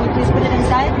place. Can you please put it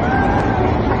inside?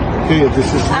 Okay, this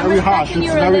is I'm very harsh. respecting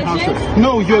It's your very harsh. religion.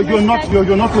 No, you're not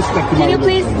respecting Can my you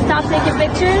please religion. stop taking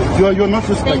pictures? You're not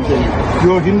respecting. Thank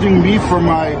You're hindering me from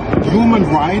my human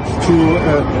right to.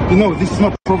 No, this is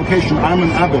not provocation. I'm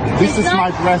an abbot. This It's is not-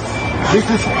 my dress. This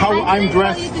is how I'm I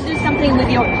dressed. told you to do something with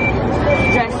your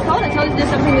dress code. I told you to do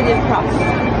something with your cross.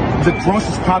 The cross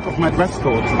is part of my dress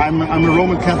code. I'm a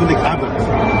Roman Catholic abbot.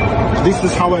 This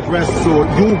is how I dress. So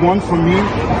you want from me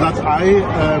that I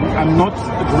am not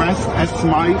dressed as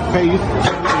my faith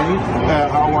tells me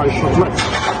how I should dress.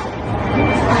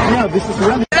 Yeah, this is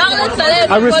really.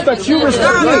 I respect you.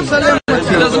 Respect me.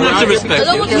 He doesn't have to respect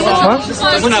you.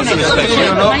 Doesn't have to respect you.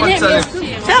 My name is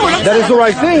That is the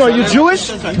right thing. Are you Jewish?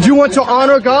 Do you want to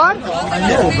honor God?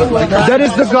 That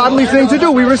is the godly thing to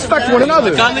do. We respect one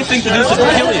another. The godly thing to do is to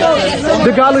kill you.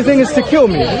 The godly thing is to kill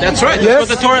me. That's right. That's Yes?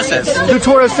 what the Torah says. The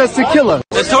Torah says to kill us.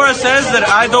 The Torah says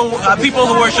that people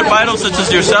who worship idols such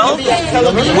as yourself,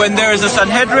 when there is a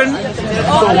Sanhedrin,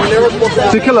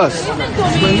 To kill us.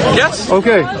 yes,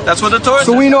 Okay. that's what the Torah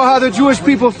So says. we know how the Jewish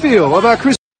people feel about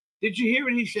Christians. Did you hear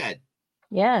what he said?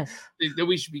 Yes. That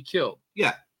we should be killed.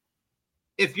 Yeah.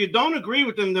 If you don't agree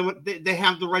with them, then they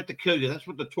have the right to kill you. That's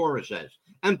what the Torah says.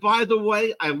 And by the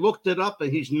way, I looked it up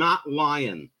and he's not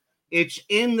lying. It's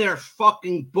in their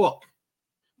fucking book.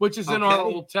 Which is in our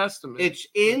Okay. Old Testament. It's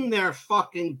in their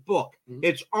fucking book. Mhm.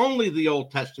 It's only the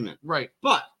Old Testament. right.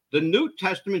 But the New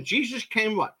Testament, Jesus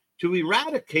came what? To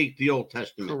eradicate the Old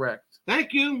Testament. Correct.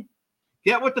 Thank you.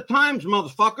 Get with the times,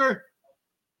 motherfucker.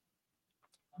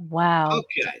 Wow.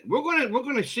 Okay, we're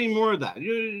gonna see more of that.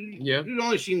 You've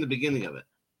only seen the beginning of it.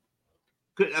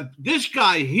 This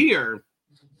guy here,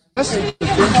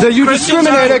 That you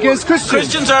discriminate against Christians.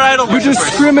 Christians are idol You worshippers.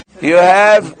 discriminate. You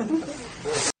have.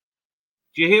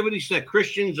 do you hear what he said?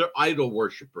 Christians are idol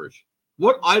worshipers.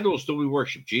 What idols do we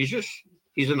worship? Jesus?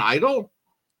 He's an idol?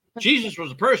 Jesus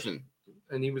was a person,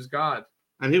 And he was God.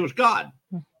 and he was God.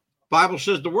 Bible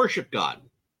says to worship God.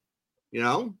 You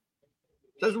know?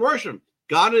 It says worship.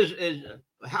 God is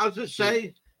how does it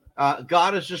say?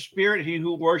 God is a spirit. He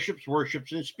who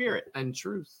worships in spirit And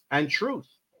truth. and truth.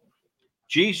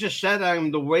 Jesus said, I am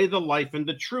the way, the life, and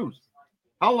the truth.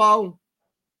 Hello.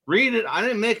 Read it. I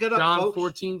didn't make it up, John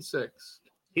folks. 14:6.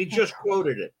 He just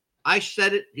quoted it. I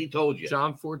said it. He told you.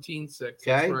 John 14:6. Okay.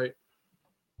 That's right.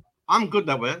 I'm good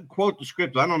that way. I quote the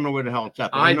script. I don't know where the hell it's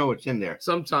at, but I know it's in there.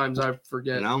 Sometimes I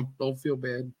forget. You know? Don't feel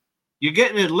bad. You're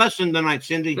getting a lesson tonight,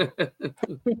 Cindy.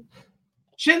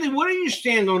 Cindy, where do you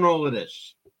stand on all of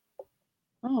this?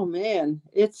 Oh man,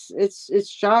 it's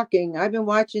shocking. I've been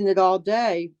watching it all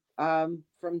day from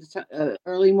the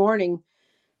early morning,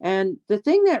 and the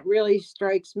thing that really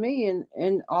strikes me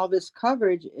in all this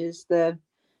coverage is the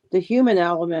human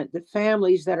element, the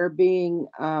families that are being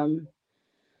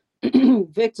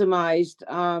victimized,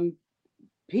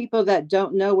 people that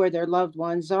don't know where their loved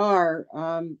ones are.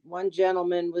 One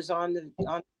gentleman was on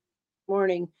the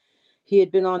morning. He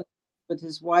had been on with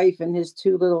his wife and his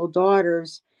 2 little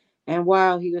daughters. And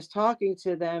while he was talking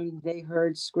to them, they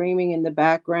heard screaming in the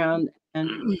background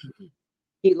and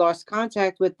he lost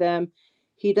contact with them.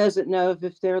 He doesn't know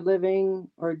if they're living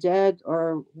or dead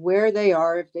or where they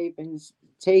are, if they've been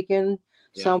taken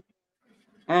somewhere.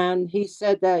 And he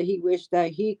said that he wished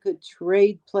that he could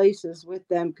trade places with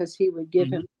them because he would give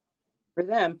him for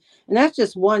them. And that's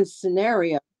just one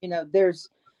scenario. You know, there's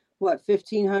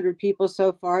 1,500 people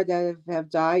so far that have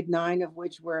died, 9 of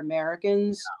which were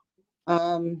Americans.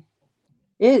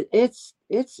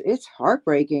 It's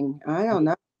heartbreaking. I don't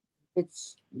know.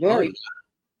 It's very,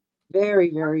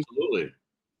 very, very. Absolutely.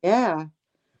 Yeah.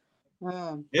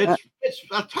 It's.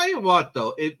 I'll tell you what,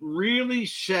 though, it really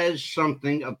says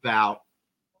something about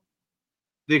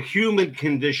the human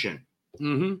condition.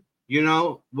 Mm-hmm. You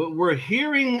know, we're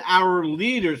hearing our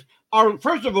leaders.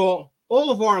 First of all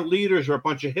of our leaders are a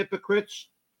bunch of hypocrites,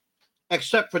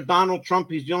 except for Donald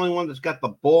Trump. He's the only one that's got the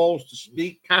balls to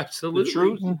speak Absolutely. the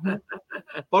truth.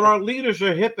 But our leaders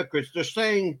are hypocrites. They're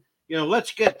saying, you know,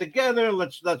 let's get together,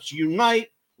 let's unite,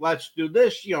 let's do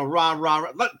this, you know, rah, rah,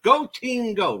 rah. Go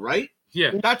team, go, right?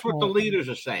 Yeah. That's what the leaders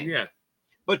are saying. Yeah.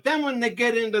 But then when they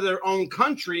get into their own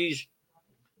countries,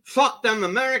 fuck them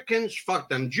Americans, fuck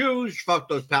them Jews, fuck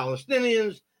those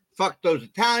Palestinians, fuck those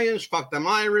Italians, fuck them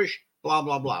Irish, blah,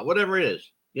 blah, blah, whatever it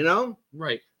is, you know?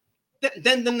 Right.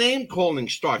 Then the name calling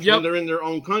starts when they're in their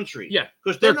own country. Yeah.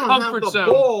 Because they don't have the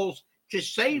balls to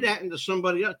say that into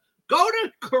somebody else. Go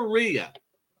to Korea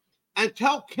and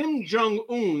tell Kim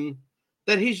Jong-un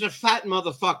that he's a fat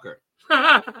motherfucker.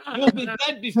 You'll be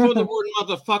dead before the word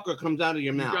motherfucker comes out of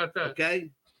your mouth. Got that. Okay?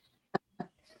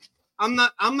 I'm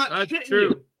not That's kidding true.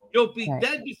 you. You'll be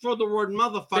dead before the word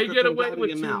motherfucker They get comes away out of with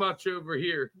your too mouth. much over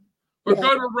here. Or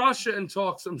go to Russia and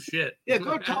talk some shit. Yeah,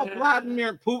 go tell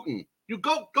Vladimir Putin. You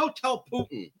go tell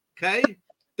Putin, okay?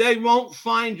 They won't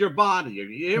find your body. You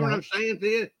hear what I'm saying to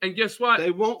you? And guess what?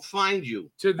 They won't find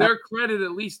you. To their credit,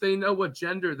 at least they know what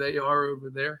gender they are over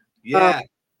there. Yeah.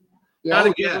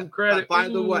 Gotta give them credit. By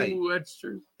the way, that's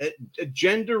true. A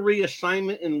gender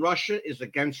reassignment in Russia is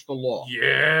against the law.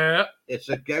 Yeah. It's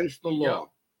against the law.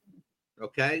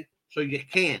 Okay? So you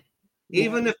can't.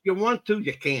 Even if you want to,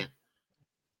 you can't.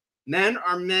 Men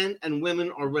are men and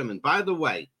women are women. By the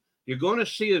way, you're going to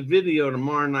see a video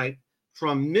tomorrow night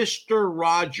from Mr.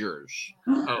 Rogers.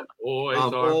 Oh, boys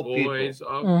of are all boys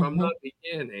people. from the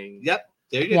beginning. Yep.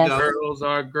 There you go. Girls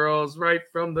are girls right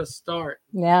from the start.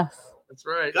 Yes. That's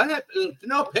right. Go ahead.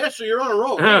 No, Pastor, you're on a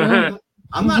roll.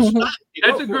 I'm not stopping.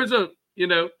 That's a good zone. You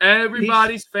know,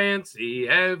 everybody's fancy,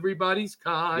 everybody's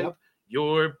kind. Yep.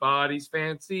 Your body's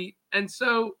fancy, and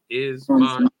so is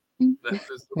mine.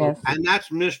 And that's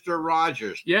Mr.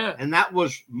 Rogers. Yeah. And that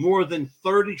was more than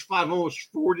 35, almost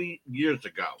 40 years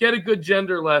ago. Get a good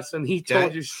gender lesson. He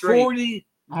told you straight. 40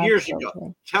 years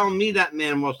ago. Tell me that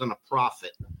man wasn't a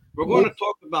prophet. We're going to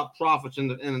talk about prophets in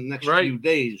the next few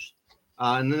days.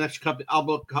 In the next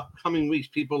coming weeks,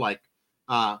 people like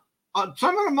some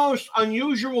of the most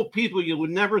unusual people you would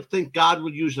never think God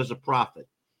would use as a prophet.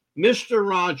 Mr.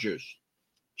 Rogers,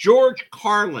 George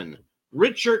Carlin,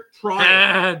 Richard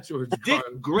Pryor, Dick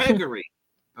Gregory,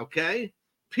 okay?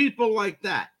 People like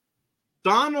that.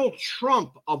 Donald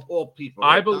Trump, of all people.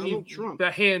 I believe Trump.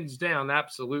 The hands down,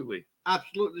 absolutely.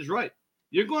 Absolutely is right.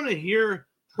 You're going to hear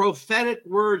prophetic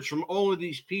words from all of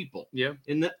these people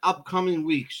in the upcoming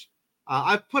weeks.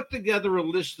 I've put together a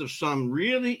list of some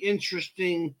really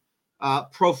interesting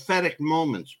prophetic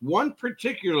moments. One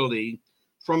particularly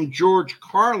from George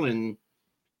Carlin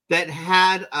that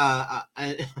had, I'm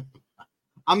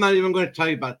not even going to tell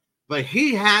you about it, but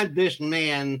he had this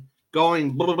man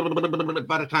going by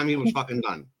the time he was fucking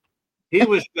done. He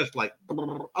was just like,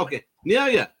 okay,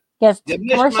 yeah. Yes,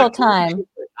 commercial time.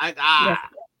 I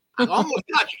almost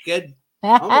got you, kid.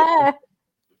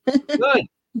 Good.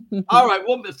 All right,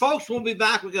 well, folks, we'll be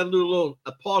back. We got to do a little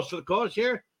pause for the cause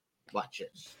here. Watch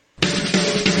this.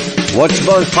 What's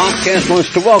Buzz Podcast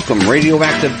wants to welcome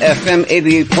Radioactive FM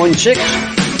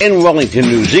 88.6 in Wellington,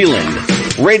 New Zealand,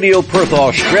 Radio Perth,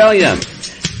 Australia,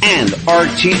 and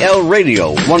RTL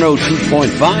Radio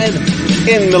 102.5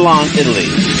 in Milan, Italy.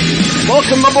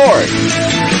 Welcome aboard,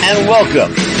 and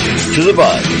welcome to the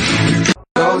Buzz.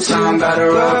 No time,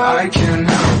 better up, I can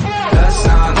help. That's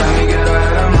not, let me get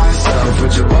ahead of myself.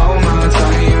 With your bow mouth,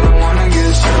 tell me you don't wanna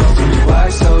get stroked. Why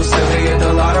so silly, get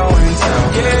the lotto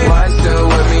intel? Why still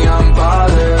with me, I'm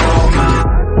bothered.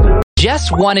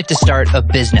 Jess wanted to start a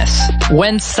business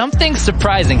when something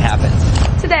surprising happened.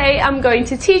 Today, I'm going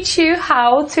to teach you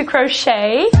how to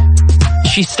crochet.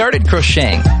 She started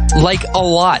crocheting, like a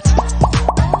lot.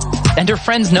 And her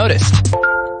friends noticed.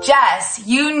 Jess,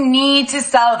 you need to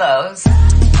sell those.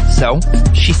 So,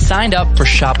 she signed up for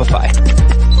Shopify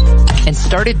and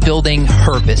started building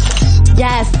her business.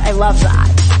 Yes, I love that.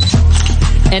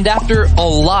 And after a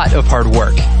lot of hard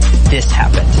work, this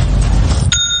happened.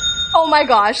 Oh my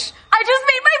gosh, I just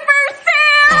made my first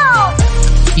sale!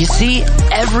 You see,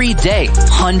 every day,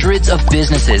 hundreds of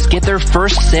businesses get their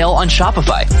first sale on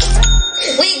Shopify.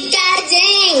 We got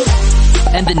ding!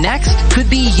 And the next could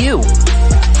be you.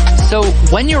 So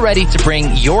when you're ready to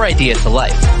bring your idea to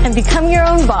life and become your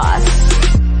own boss,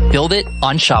 build it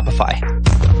on Shopify.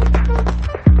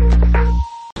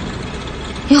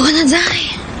 You're gonna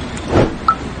die.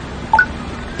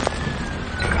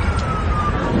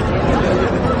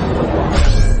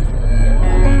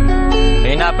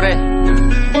 Ayun na, pre.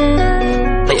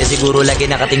 Kaya siguro lagi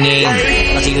nakatingin,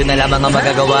 kasi yun na lamang ang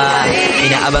magagawa.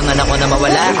 Inaabangan ako na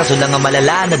mawala, kaso lang ang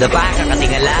malala, nadapa,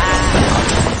 kakatingala.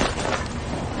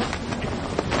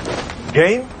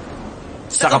 Game?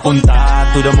 Sa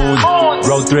kapunta to the moon,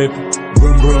 road trip,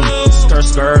 vroom vroom, skr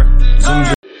skr, zoom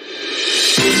zoom.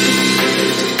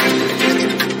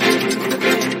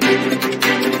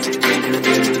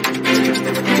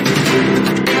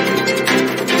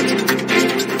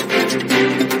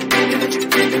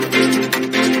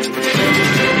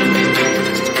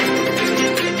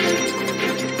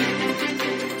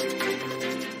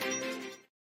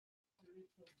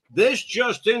 This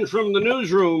just in from the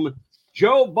newsroom.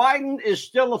 Joe Biden is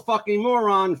still a fucking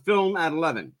moron. Film at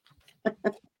 11.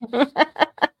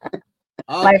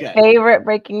 My favorite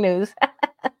breaking news.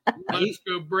 Let's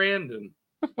go, Brandon.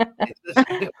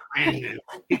 Brandon.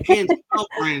 He can't spell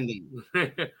Brandon.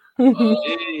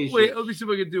 Wait, let me see if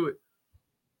I can do it.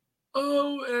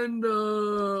 Oh, and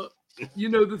you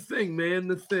know the thing, man,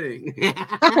 the thing.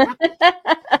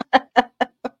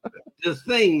 The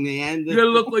thing, man. You gotta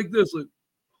look like this, like.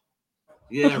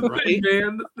 Yeah, right.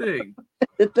 Man, the thing.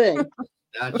 The thing.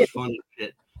 That's funny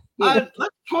shit. Let's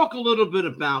talk a little bit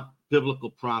about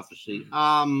biblical prophecy.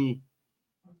 The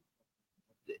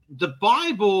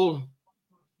Bible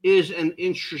is an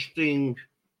interesting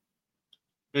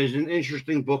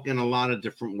book in a lot of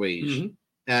different ways.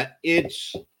 Mm-hmm.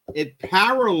 It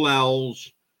parallels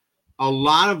a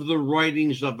lot of the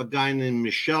writings of a guy named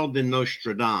Michel de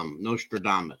Nostradamus.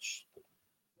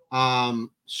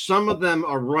 Some of them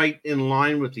are right in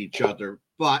line with each other,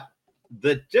 but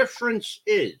the difference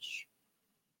is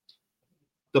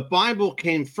the Bible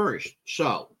came first.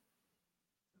 So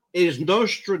is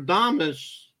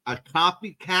Nostradamus a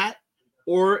copycat,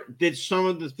 or did some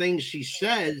of the things he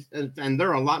said, and there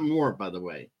are a lot more, by the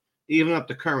way, even up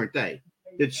to current day,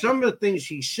 did some of the things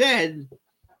he said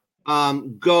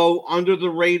go under the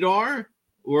radar?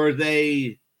 Were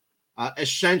they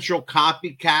essential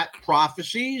copycat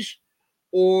prophecies?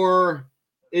 Or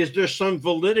is there some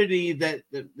validity that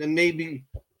maybe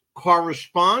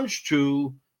corresponds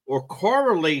to or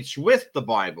correlates with the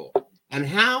Bible? And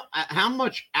how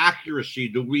much accuracy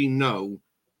do we know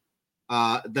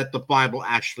that the Bible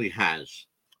actually has?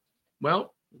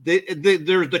 Well,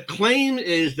 the claim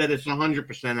is that it's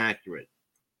 100% accurate.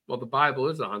 Well, the Bible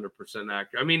is 100%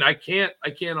 accurate. I mean, I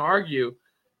can't argue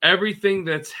everything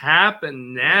that's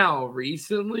happened now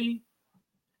recently.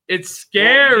 It's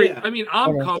scary. Well, yeah. I mean,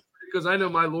 I'm comforted because I know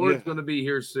my Lord's going to be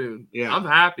here soon. Yeah, I'm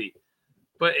happy.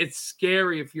 But it's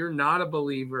scary if you're not a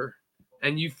believer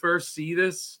and you first see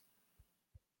this.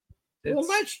 Well,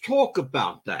 let's talk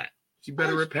about that. You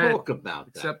better repent. Talk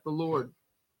about that. Accept the Lord.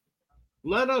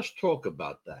 Let us talk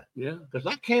about that. Yeah. Because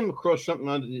I came across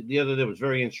something the other day that was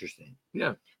very interesting.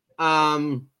 Yeah.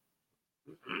 Bible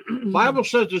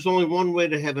says there's only one way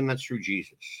to heaven, that's through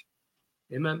Jesus.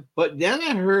 Amen. But then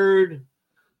I heard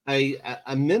a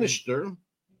minister,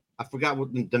 I forgot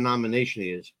what the denomination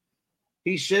he is.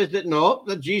 He says that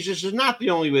that Jesus is not the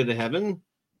only way to heaven.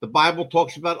 The Bible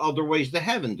talks about other ways to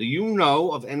heaven. Do you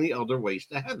know of any other ways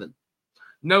to heaven?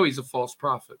 No, he's a false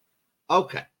prophet.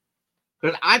 Okay.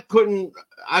 Because I couldn't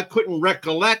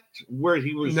recollect where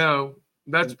he was. No,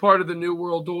 that's part of the New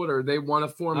World Order. They want to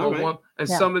form one, and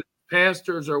some of the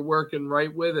pastors are working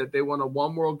right with it. They want a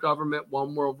one world government,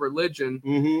 one world religion,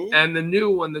 and the new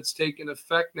one that's taking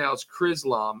effect now is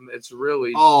Chrislam. It's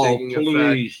really taking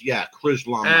effect. Yeah,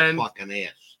 Chrislam, my fucking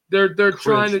ass. They're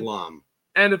trying to,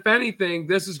 and if anything,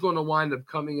 this is going to wind up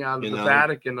coming out of the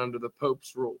Vatican under the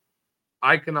Pope's rule.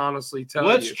 I can honestly tell you.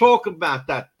 Let's talk about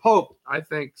that Pope. I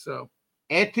think so.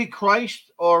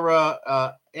 Antichrist or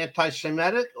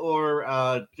anti-Semitic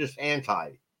or just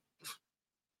anti?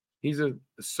 He's a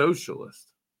socialist.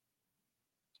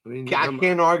 I mean, I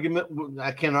can't argue with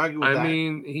that. I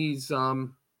mean, he's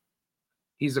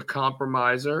a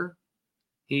compromiser.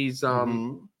 He's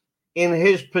in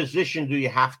his position. Do you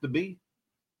have to be?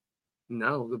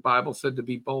 No, the Bible said to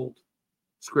be bold.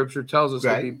 Scripture tells us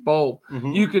to be bold.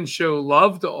 You can show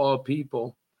love to all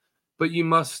people, but you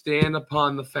must stand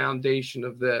upon the foundation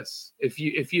of this. If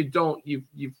you don't,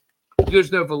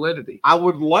 there's no validity. I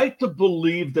would like to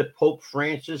believe that Pope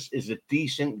Francis is a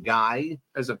decent guy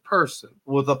as a person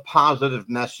with a positive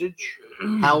message.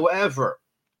 However,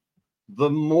 the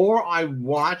more I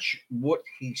watch what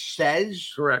he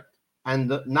says, correct,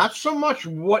 and not so much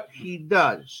what he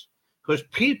does, because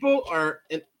people are.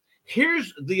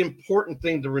 Here's the important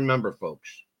thing to remember, folks.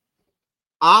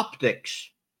 Optics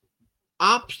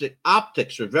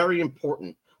optics are very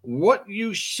important. What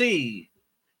you see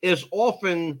is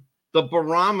often the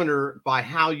barometer by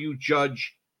how you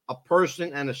judge a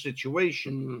person and a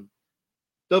situation. Mm-hmm.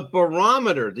 The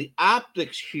barometer, the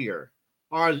optics here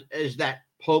is that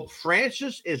Pope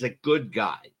Francis is a good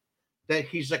guy, that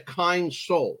he's a kind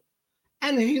soul,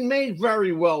 and he may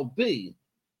very well be,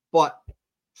 but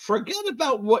forget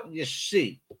about what you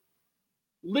see.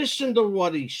 Listen to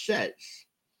what he says.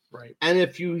 Right. And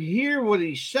if you hear what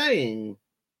he's saying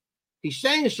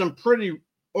some pretty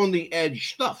on the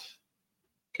edge stuff.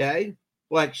 Okay?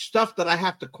 Like stuff that I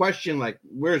have to question, like,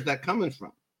 where's that coming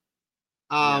from?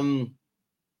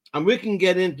 And we can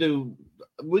get into,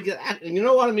 you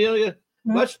know what, Amelia?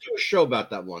 Mm-hmm. Let's do a show about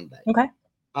that one day. Okay.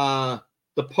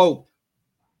 The Pope.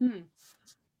 Okay?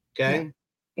 Yeah.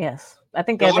 Yes. I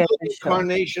think God,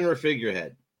 incarnation or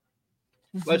figurehead.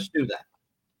 Mm-hmm. Let's do that.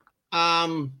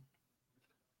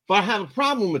 But I have a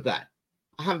problem with that.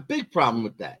 I have a big problem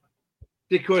with that.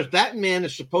 Because that man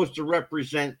is supposed to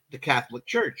represent the Catholic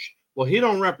Church. Well, he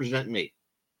don't represent me.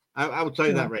 I will tell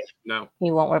you that right now. No.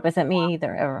 He won't represent me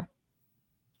either, ever.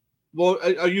 Well,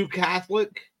 are you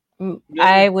Catholic?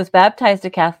 I was baptized a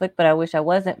Catholic, but I wish I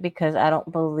wasn't, because I don't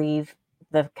believe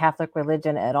the Catholic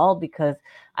religion at all, because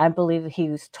I believe he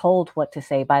was told what to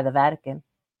say by the Vatican.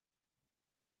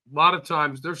 A lot of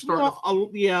times they're starting.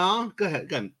 Yeah, go ahead.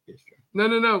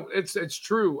 No. It's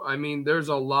true. I mean, there's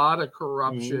a lot of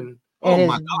corruption. It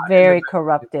is very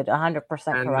corrupted,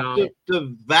 100% corrupted.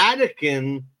 The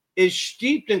Vatican is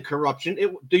steeped in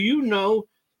corruption. Do you know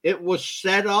it was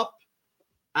set up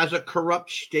as a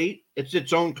corrupt state? It's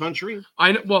its own country.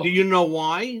 I know. Well, do you know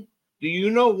why? Do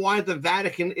you know why the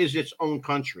Vatican is its own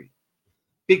country?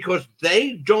 Because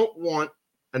they don't want,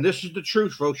 and this is the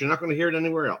truth, folks, you're not going to hear it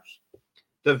anywhere else.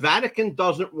 The Vatican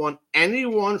doesn't want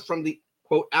anyone from the,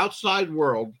 quote, outside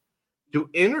world to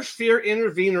interfere,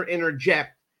 intervene, or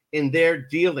interject in their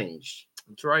dealings.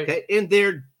 That's right. Okay? In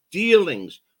their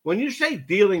dealings. When you say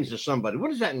dealings to somebody, what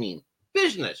does that mean?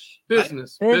 Business.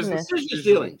 Business. Right? Business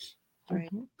dealings. Right.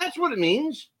 That's what it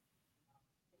means.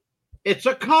 It's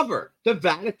a cover. The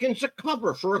Vatican's a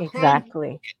cover for a crime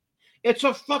syndicate. It's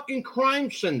a fucking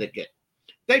crime syndicate.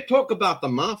 They talk about the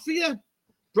mafia.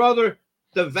 Brother,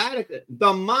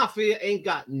 the mafia ain't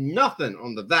got nothing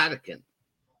on the Vatican.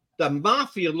 The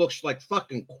mafia looks like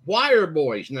fucking choir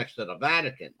boys next to the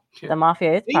Vatican. The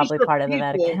mafia is probably part of the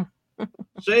Vatican.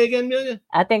 Say again, Amelia?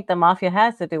 I think the mafia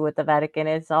has to do with the Vatican.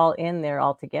 It's all in there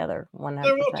all together. 100%.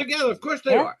 They're all together. Of course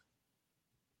they are.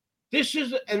 This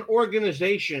is an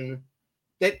organization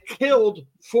that killed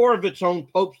 4 of its own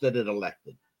popes that it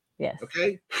elected. Yes.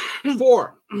 Okay?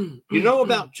 4. You know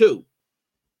about 2.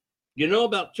 You know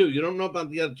about 2. You don't know about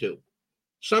the other 2.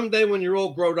 Someday when you're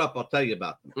all grown up, I'll tell you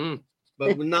about them.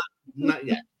 But not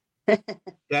yet.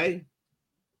 Okay?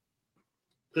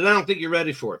 Because I don't think you're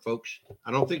ready for it, folks.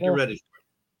 I don't think you're ready for it.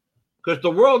 Because the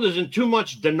world is in too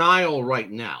much denial right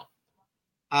now.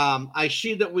 I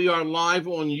see that we are live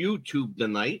on YouTube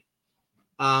tonight.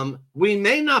 We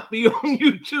may not be on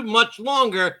YouTube much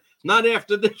longer, not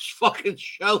after this fucking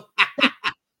show.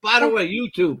 By the way,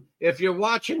 YouTube, if you're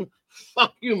watching,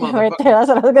 fuck you, motherfucker. Right there, that's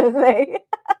what I was going to say.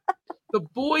 The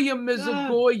goyim is a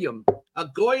goyim. A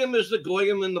goyim is a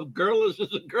goyim, and the girl is a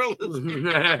girl.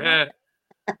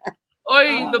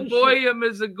 Oi, the goyim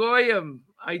is a goyim.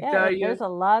 I tell you. There's a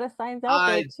lot of signs out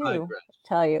there, too.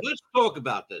 Tell you. Let's talk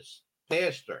about this.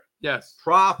 Pastor. Yes.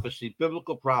 Prophecy,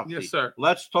 biblical prophecy. Yes, sir.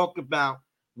 Let's talk about,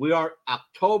 we are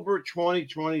October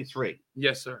 2023.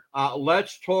 Yes, sir.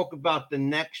 Let's talk about the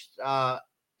next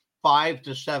 5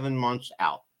 to 7 months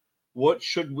out. What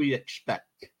should we expect?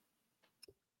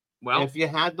 Well, if you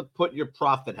had to put your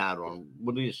prophet hat on,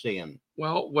 what are you seeing?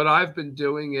 Well, what I've been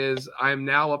doing is I'm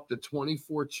now up to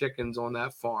 24 chickens on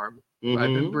that farm. Mm-hmm.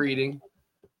 I've been breeding.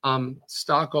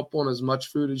 Stock up on as much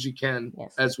food as you can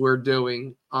as we're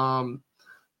doing.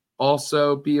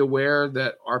 Also be aware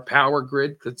that our power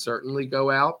grid could certainly go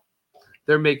out.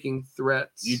 They're making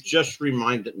threats. You just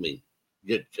reminded me.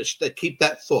 You just keep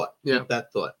that thought. Keep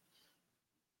that thought.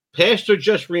 Pastor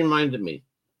just reminded me.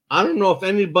 I don't know if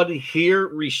anybody here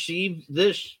received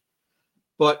this,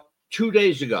 but 2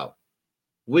 days ago,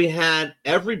 we had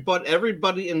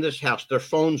everybody in this house, their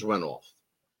phones went off.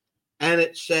 And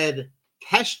it said,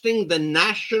 testing the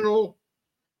national,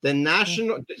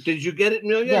 did you get it,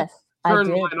 Amelia? Yes, Turned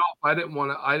mine off. I didn't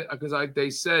want to, because they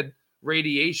said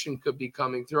radiation could be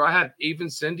coming through. I had, even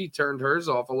Cindy turned hers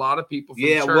off. A lot of people from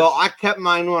church. Well, I kept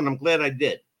mine on. I'm glad I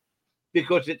did.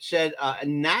 Because it said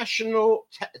national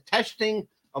testing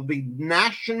of the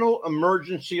National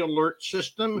Emergency Alert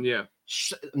System. Yeah.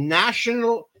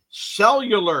 National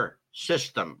Cellular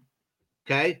System.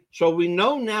 Okay, so we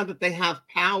know now that they have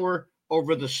power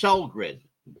over the cell grid.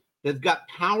 They've got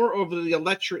power over the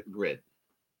electric grid.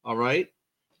 All right,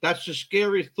 that's a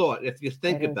scary thought if you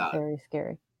think about it. Very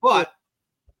scary. But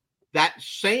that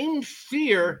same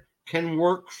fear can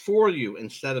work for you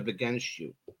instead of against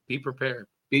you. Be prepared.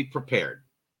 Be prepared.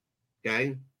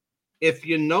 Okay, if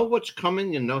you know what's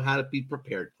coming, you know how to be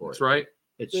prepared for it. That's right.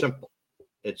 It's simple.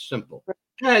 It's simple.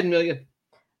 Go ahead, Amelia.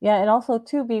 Yeah, and also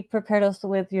to be prepared also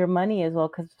with your money as well,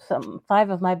 because 5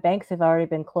 of my banks have already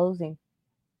been closing.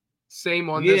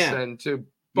 Same on this end too.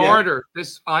 Barter.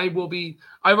 I've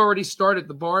already started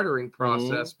the bartering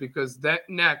process because that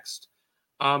next,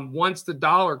 once the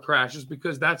dollar crashes,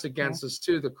 because that's against us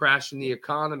too, the crash in the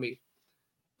economy.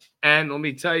 And let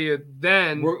me tell you,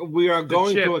 then we are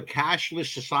going to a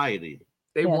cashless society.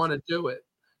 They want to do it,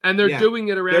 and they're doing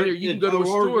it around here. You can go to a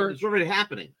store. It's already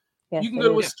happening. Yes, you can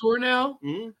go to a store now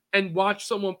and watch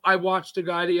someone. I watched a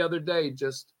guy the other day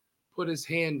just put his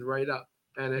hand right up,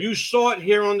 and you saw it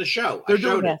here on the show. They're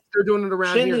doing it. They're doing it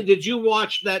around Cindy, here. did you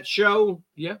watch that show?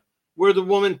 Yeah, where the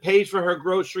woman pays for her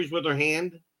groceries with her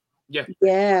hand. Yeah.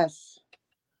 Yes.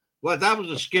 Well, that was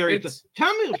a scary thing.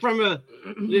 Tell me from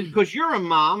because you're a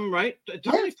mom, right?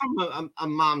 Tell me from a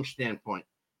mom standpoint.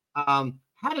 How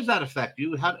does that affect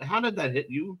you? How did that hit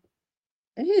you?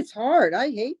 It's hard. I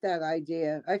hate that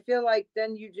idea. I feel like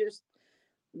then you just,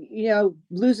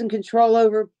 losing control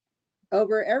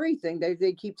over everything.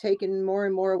 They keep taking more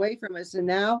and more away from us, and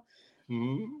now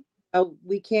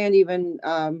we can't even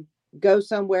go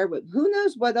somewhere. But who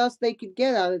knows what else they could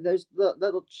get out of those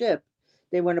little chip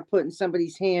they want to put in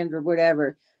somebody's hand or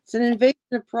whatever. It's an invasion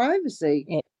of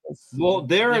privacy. Well,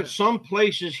 there are some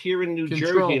places here in New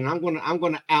Jersey, and I'm going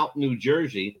to out New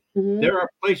Jersey. There are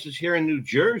places here in New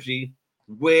Jersey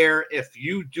where if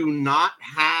you do not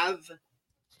have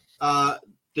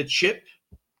the chip,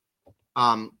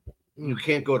 you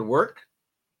can't go to work,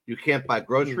 you can't buy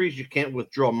groceries, you can't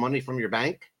withdraw money from your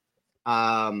bank,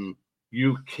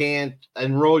 you can't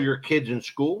enroll your kids in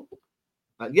school.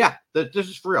 This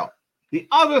is for real. The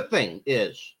other thing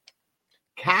is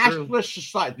cashless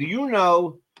society. Do you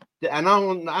know? And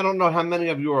I don't know how many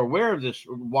of you are aware of this,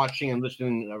 watching and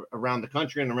listening around the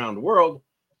country and around the world,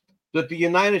 that the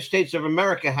United States of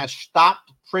America has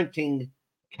stopped printing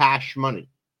cash money.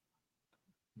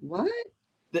 What?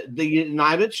 The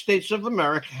United States of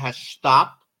America has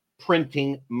stopped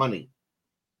printing money.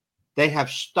 They have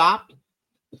stopped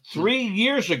 3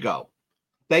 years ago.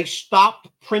 They stopped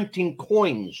printing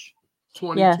coins.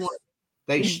 2020.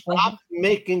 They stopped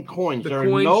making coins. They're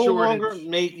no longer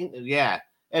making.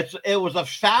 It was a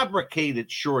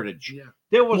fabricated shortage. Yeah.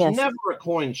 There was never a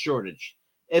coin shortage.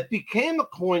 It became a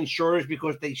coin shortage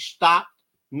because they stopped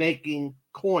making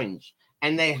coins,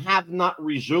 and they have not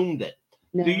resumed it.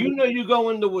 No. Do you know you go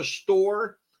into a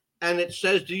store and it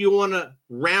says, "Do you want to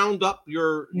round up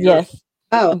your?" Yes.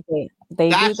 Oh, they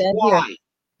that's do that why.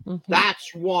 Here.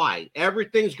 That's why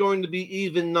everything's going to be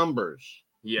even numbers.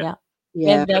 Yeah.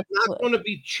 Yeah. It's not going to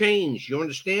be changed. You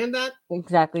understand that?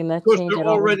 Exactly. Because they're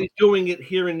already doing it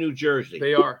here in New Jersey.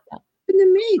 They are.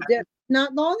 To me,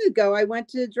 not long ago, I went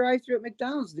to the drive-thru at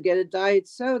McDonald's to get a diet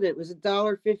soda. It was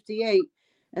 $1.58,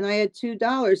 and I had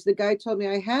 $2. The guy told me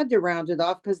I had to round it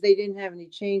off because they didn't have any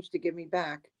change to give me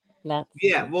back.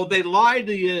 Well, they lied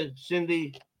to you,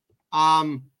 Cindy.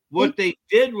 What they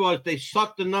did was they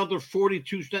sucked another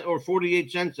 42 cents or 48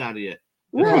 cents out of you.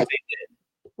 That's what they did.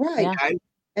 Right. Okay?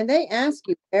 And they ask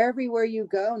you everywhere you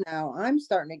go now. I'm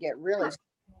starting to get really,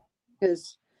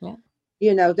 because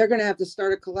they're going to have to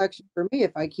start a collection for me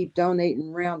if I keep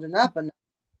donating, rounding up. And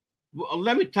well,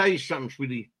 let me tell you something,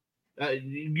 sweetie.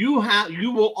 You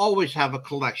will always have a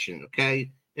collection.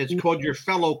 Okay, it's called your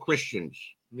fellow Christians.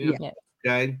 Yeah.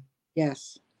 Okay.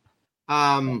 Yes.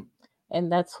 And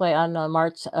that's why on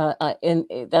March,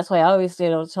 that's why I always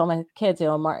tell my kids,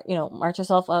 march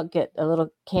yourself out, get a little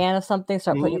can of something,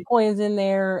 start putting your coins in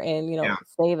there, and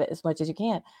save it as much as you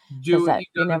can. Do what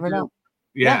you never know.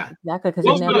 Yeah, exactly. Because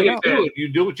you never know.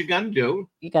 You do what you got to do.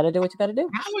 You got to do what you got to do.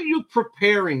 How are you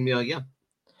preparing, Amelia?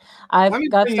 I've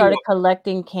started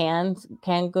collecting canned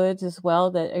goods as well,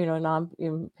 that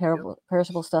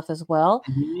non-perishable stuff as well,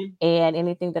 and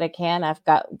anything that I can. I've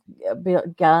got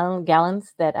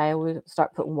gallons that I would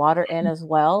start putting water in as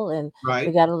well, and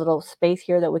we got a little space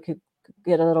here that we could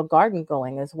get a little garden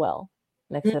going as well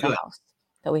next to the house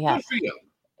that we have.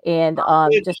 And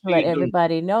just to let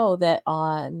everybody know that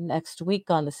on next week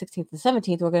on the 16th and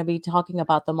 17th, we're going to be talking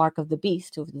about the mark of the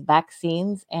beast, with the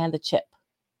vaccines and the chip.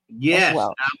 Yes,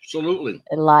 absolutely.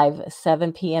 Live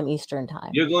 7 p.m. Eastern time.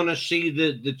 You're going to see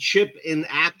the chip in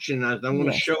action. I'm going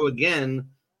to show again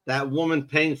that woman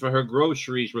paying for her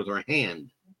groceries with her hand.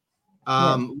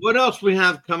 What else we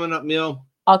have coming up, Neil?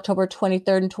 October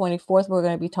 23rd and 24th, we're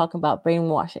going to be talking about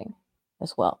brainwashing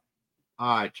as well.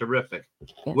 All right, terrific.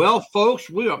 Yes. Well, folks,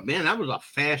 that was a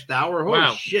fast hour.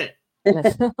 Holy shit.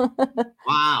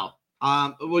 Wow.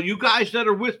 Well, you guys that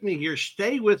are with me here,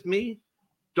 stay with me.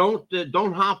 Don't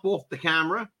hop off the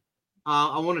camera.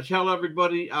 I want to tell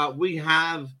everybody we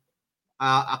have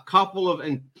a couple of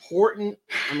important.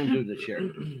 I'm going to do this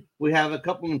here. We have a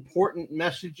couple important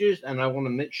messages, and I want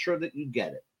to make sure that you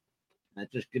get it.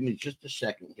 Just give me just a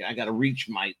second here. I got to reach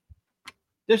my.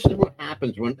 This is what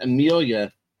happens when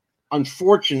Amelia,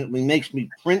 unfortunately, makes me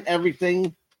print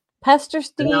everything. Pastor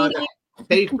Steve.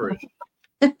 Papers.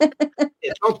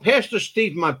 Don't Pastor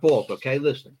Steve my fault, okay?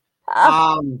 Listen.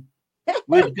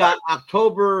 We've got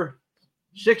October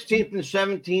 16th and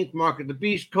 17th, Mark of the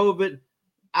Beast, COVID.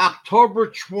 October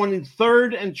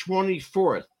 23rd and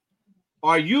 24th.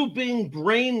 Are you being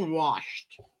brainwashed?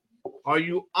 Are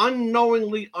you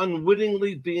unknowingly,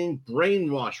 unwittingly being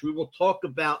brainwashed? We will talk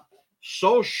about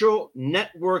social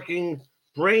networking,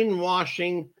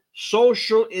 brainwashing,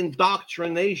 social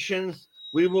indoctrination.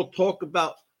 We will talk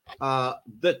about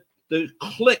the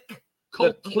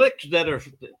cliques that are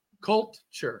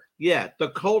culture. Yeah, the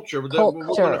culture.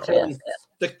 Yes.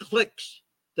 The cliques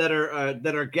that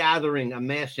are gathering,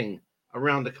 amassing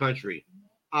around the country.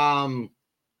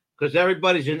 Because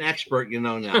everybody's an expert,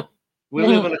 now. We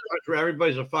live in a country where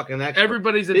everybody's a fucking expert.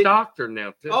 Everybody's a doctor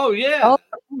now, too. Oh yeah.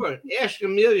 Oh. Ask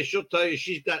Amelia, she'll tell you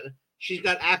she's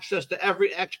got access to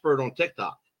every expert on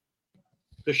TikTok.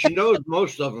 Because she knows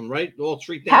most of them, right? All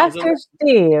 3,000. Pastor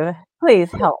Steve, please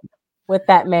help with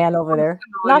that man over there.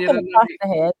 Knock him across the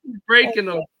head. Breaking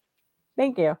them.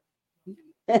 Thank you.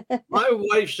 My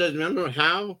wife says, I don't know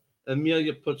how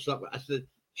Amelia puts up. I said,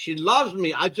 she loves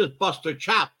me. I just bust her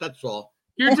chop. That's all.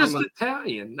 You're just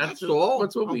Italian. That's all.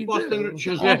 That's what we do.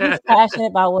 He's passionate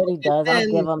about what he does. I'll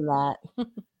give him that.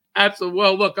 Absolutely.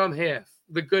 Well, look, I'm half.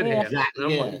 The good half.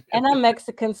 Exactly. Yeah. And I'm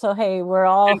Mexican, so hey, we're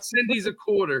all. And Cindy's a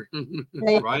quarter.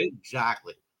 Right?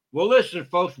 Exactly. Well, listen,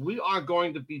 folks, we are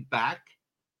going to be back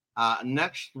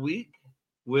next week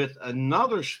with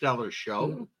another stellar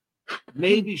show.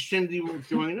 Maybe Cindy will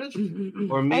join us,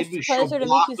 or maybe she'll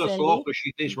block us off because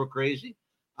she thinks we're crazy.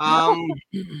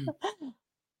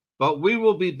 But we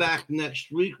will be back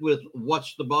next week with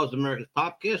What's the Buzz, America's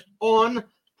Podcast on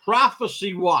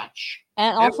Prophecy Watch.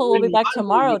 And also, we'll be back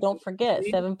tomorrow. Don't forget,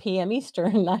 7 p.m.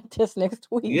 Eastern, not just next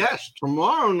week. Yes,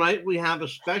 tomorrow night we have a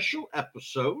special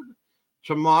episode.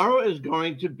 Tomorrow is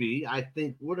going to be, I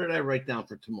think, what did I write down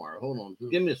for tomorrow? Hold on.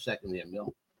 Give me a second here,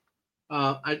 Mill.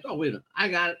 Wait a minute. I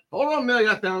got it. Hold on, Mill.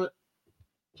 I found it.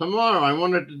 Tomorrow, I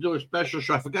wanted to do a special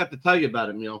show. I forgot to tell you about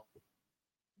it, Mill.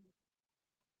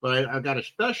 But I got a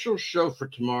special show for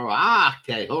tomorrow.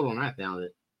 Okay. Hold on. I found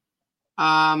it.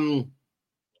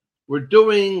 We're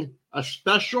doing a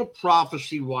special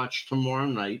prophecy watch tomorrow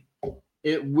night.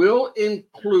 It will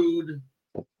include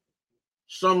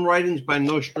some writings by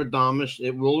Nostradamus.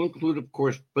 It will include, of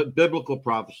course, biblical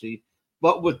prophecy,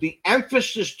 but with the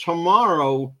emphasis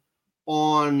tomorrow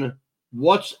on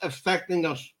what's affecting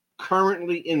us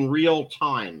currently in real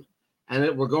time.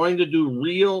 And we're going to do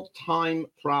real-time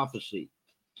prophecy.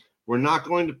 We're not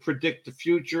going to predict the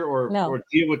future or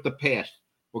deal with the past.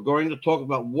 We're going to talk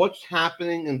about what's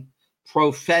happening in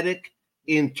prophetic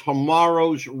in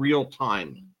tomorrow's real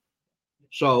time.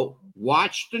 So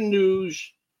watch the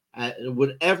news.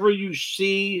 Whatever you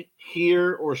see,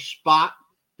 hear, or spot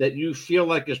that you feel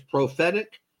like is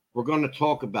prophetic, we're going to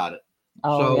talk about it.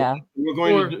 We're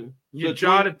going to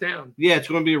jot it down. Yeah, it's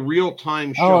going to be a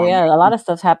real-time show. Oh yeah, a lot of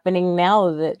stuff's happening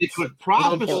now because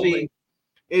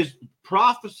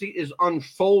prophecy is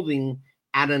unfolding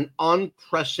at an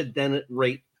unprecedented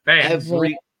rate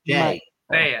every day.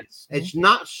 Fast. It's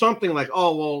not something like,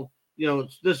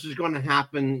 this is going to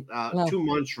happen 2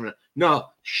 months from now. No,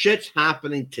 shit's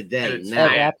happening today. Now.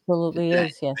 It absolutely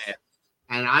is. Yes.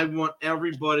 And I want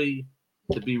everybody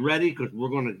to be ready because we're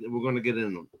going to get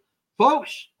in them,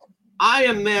 folks. I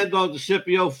am Mad Dog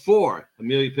DeCipio for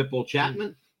Amelia Pitbull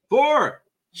Chapman, for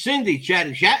Cindy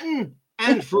Chatty Chatton,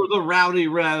 and for the Rowdy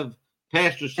Rev,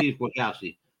 Pastor Steve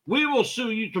Wachowski. We will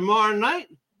see you tomorrow night.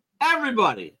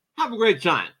 Everybody, have a great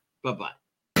time. Bye-bye.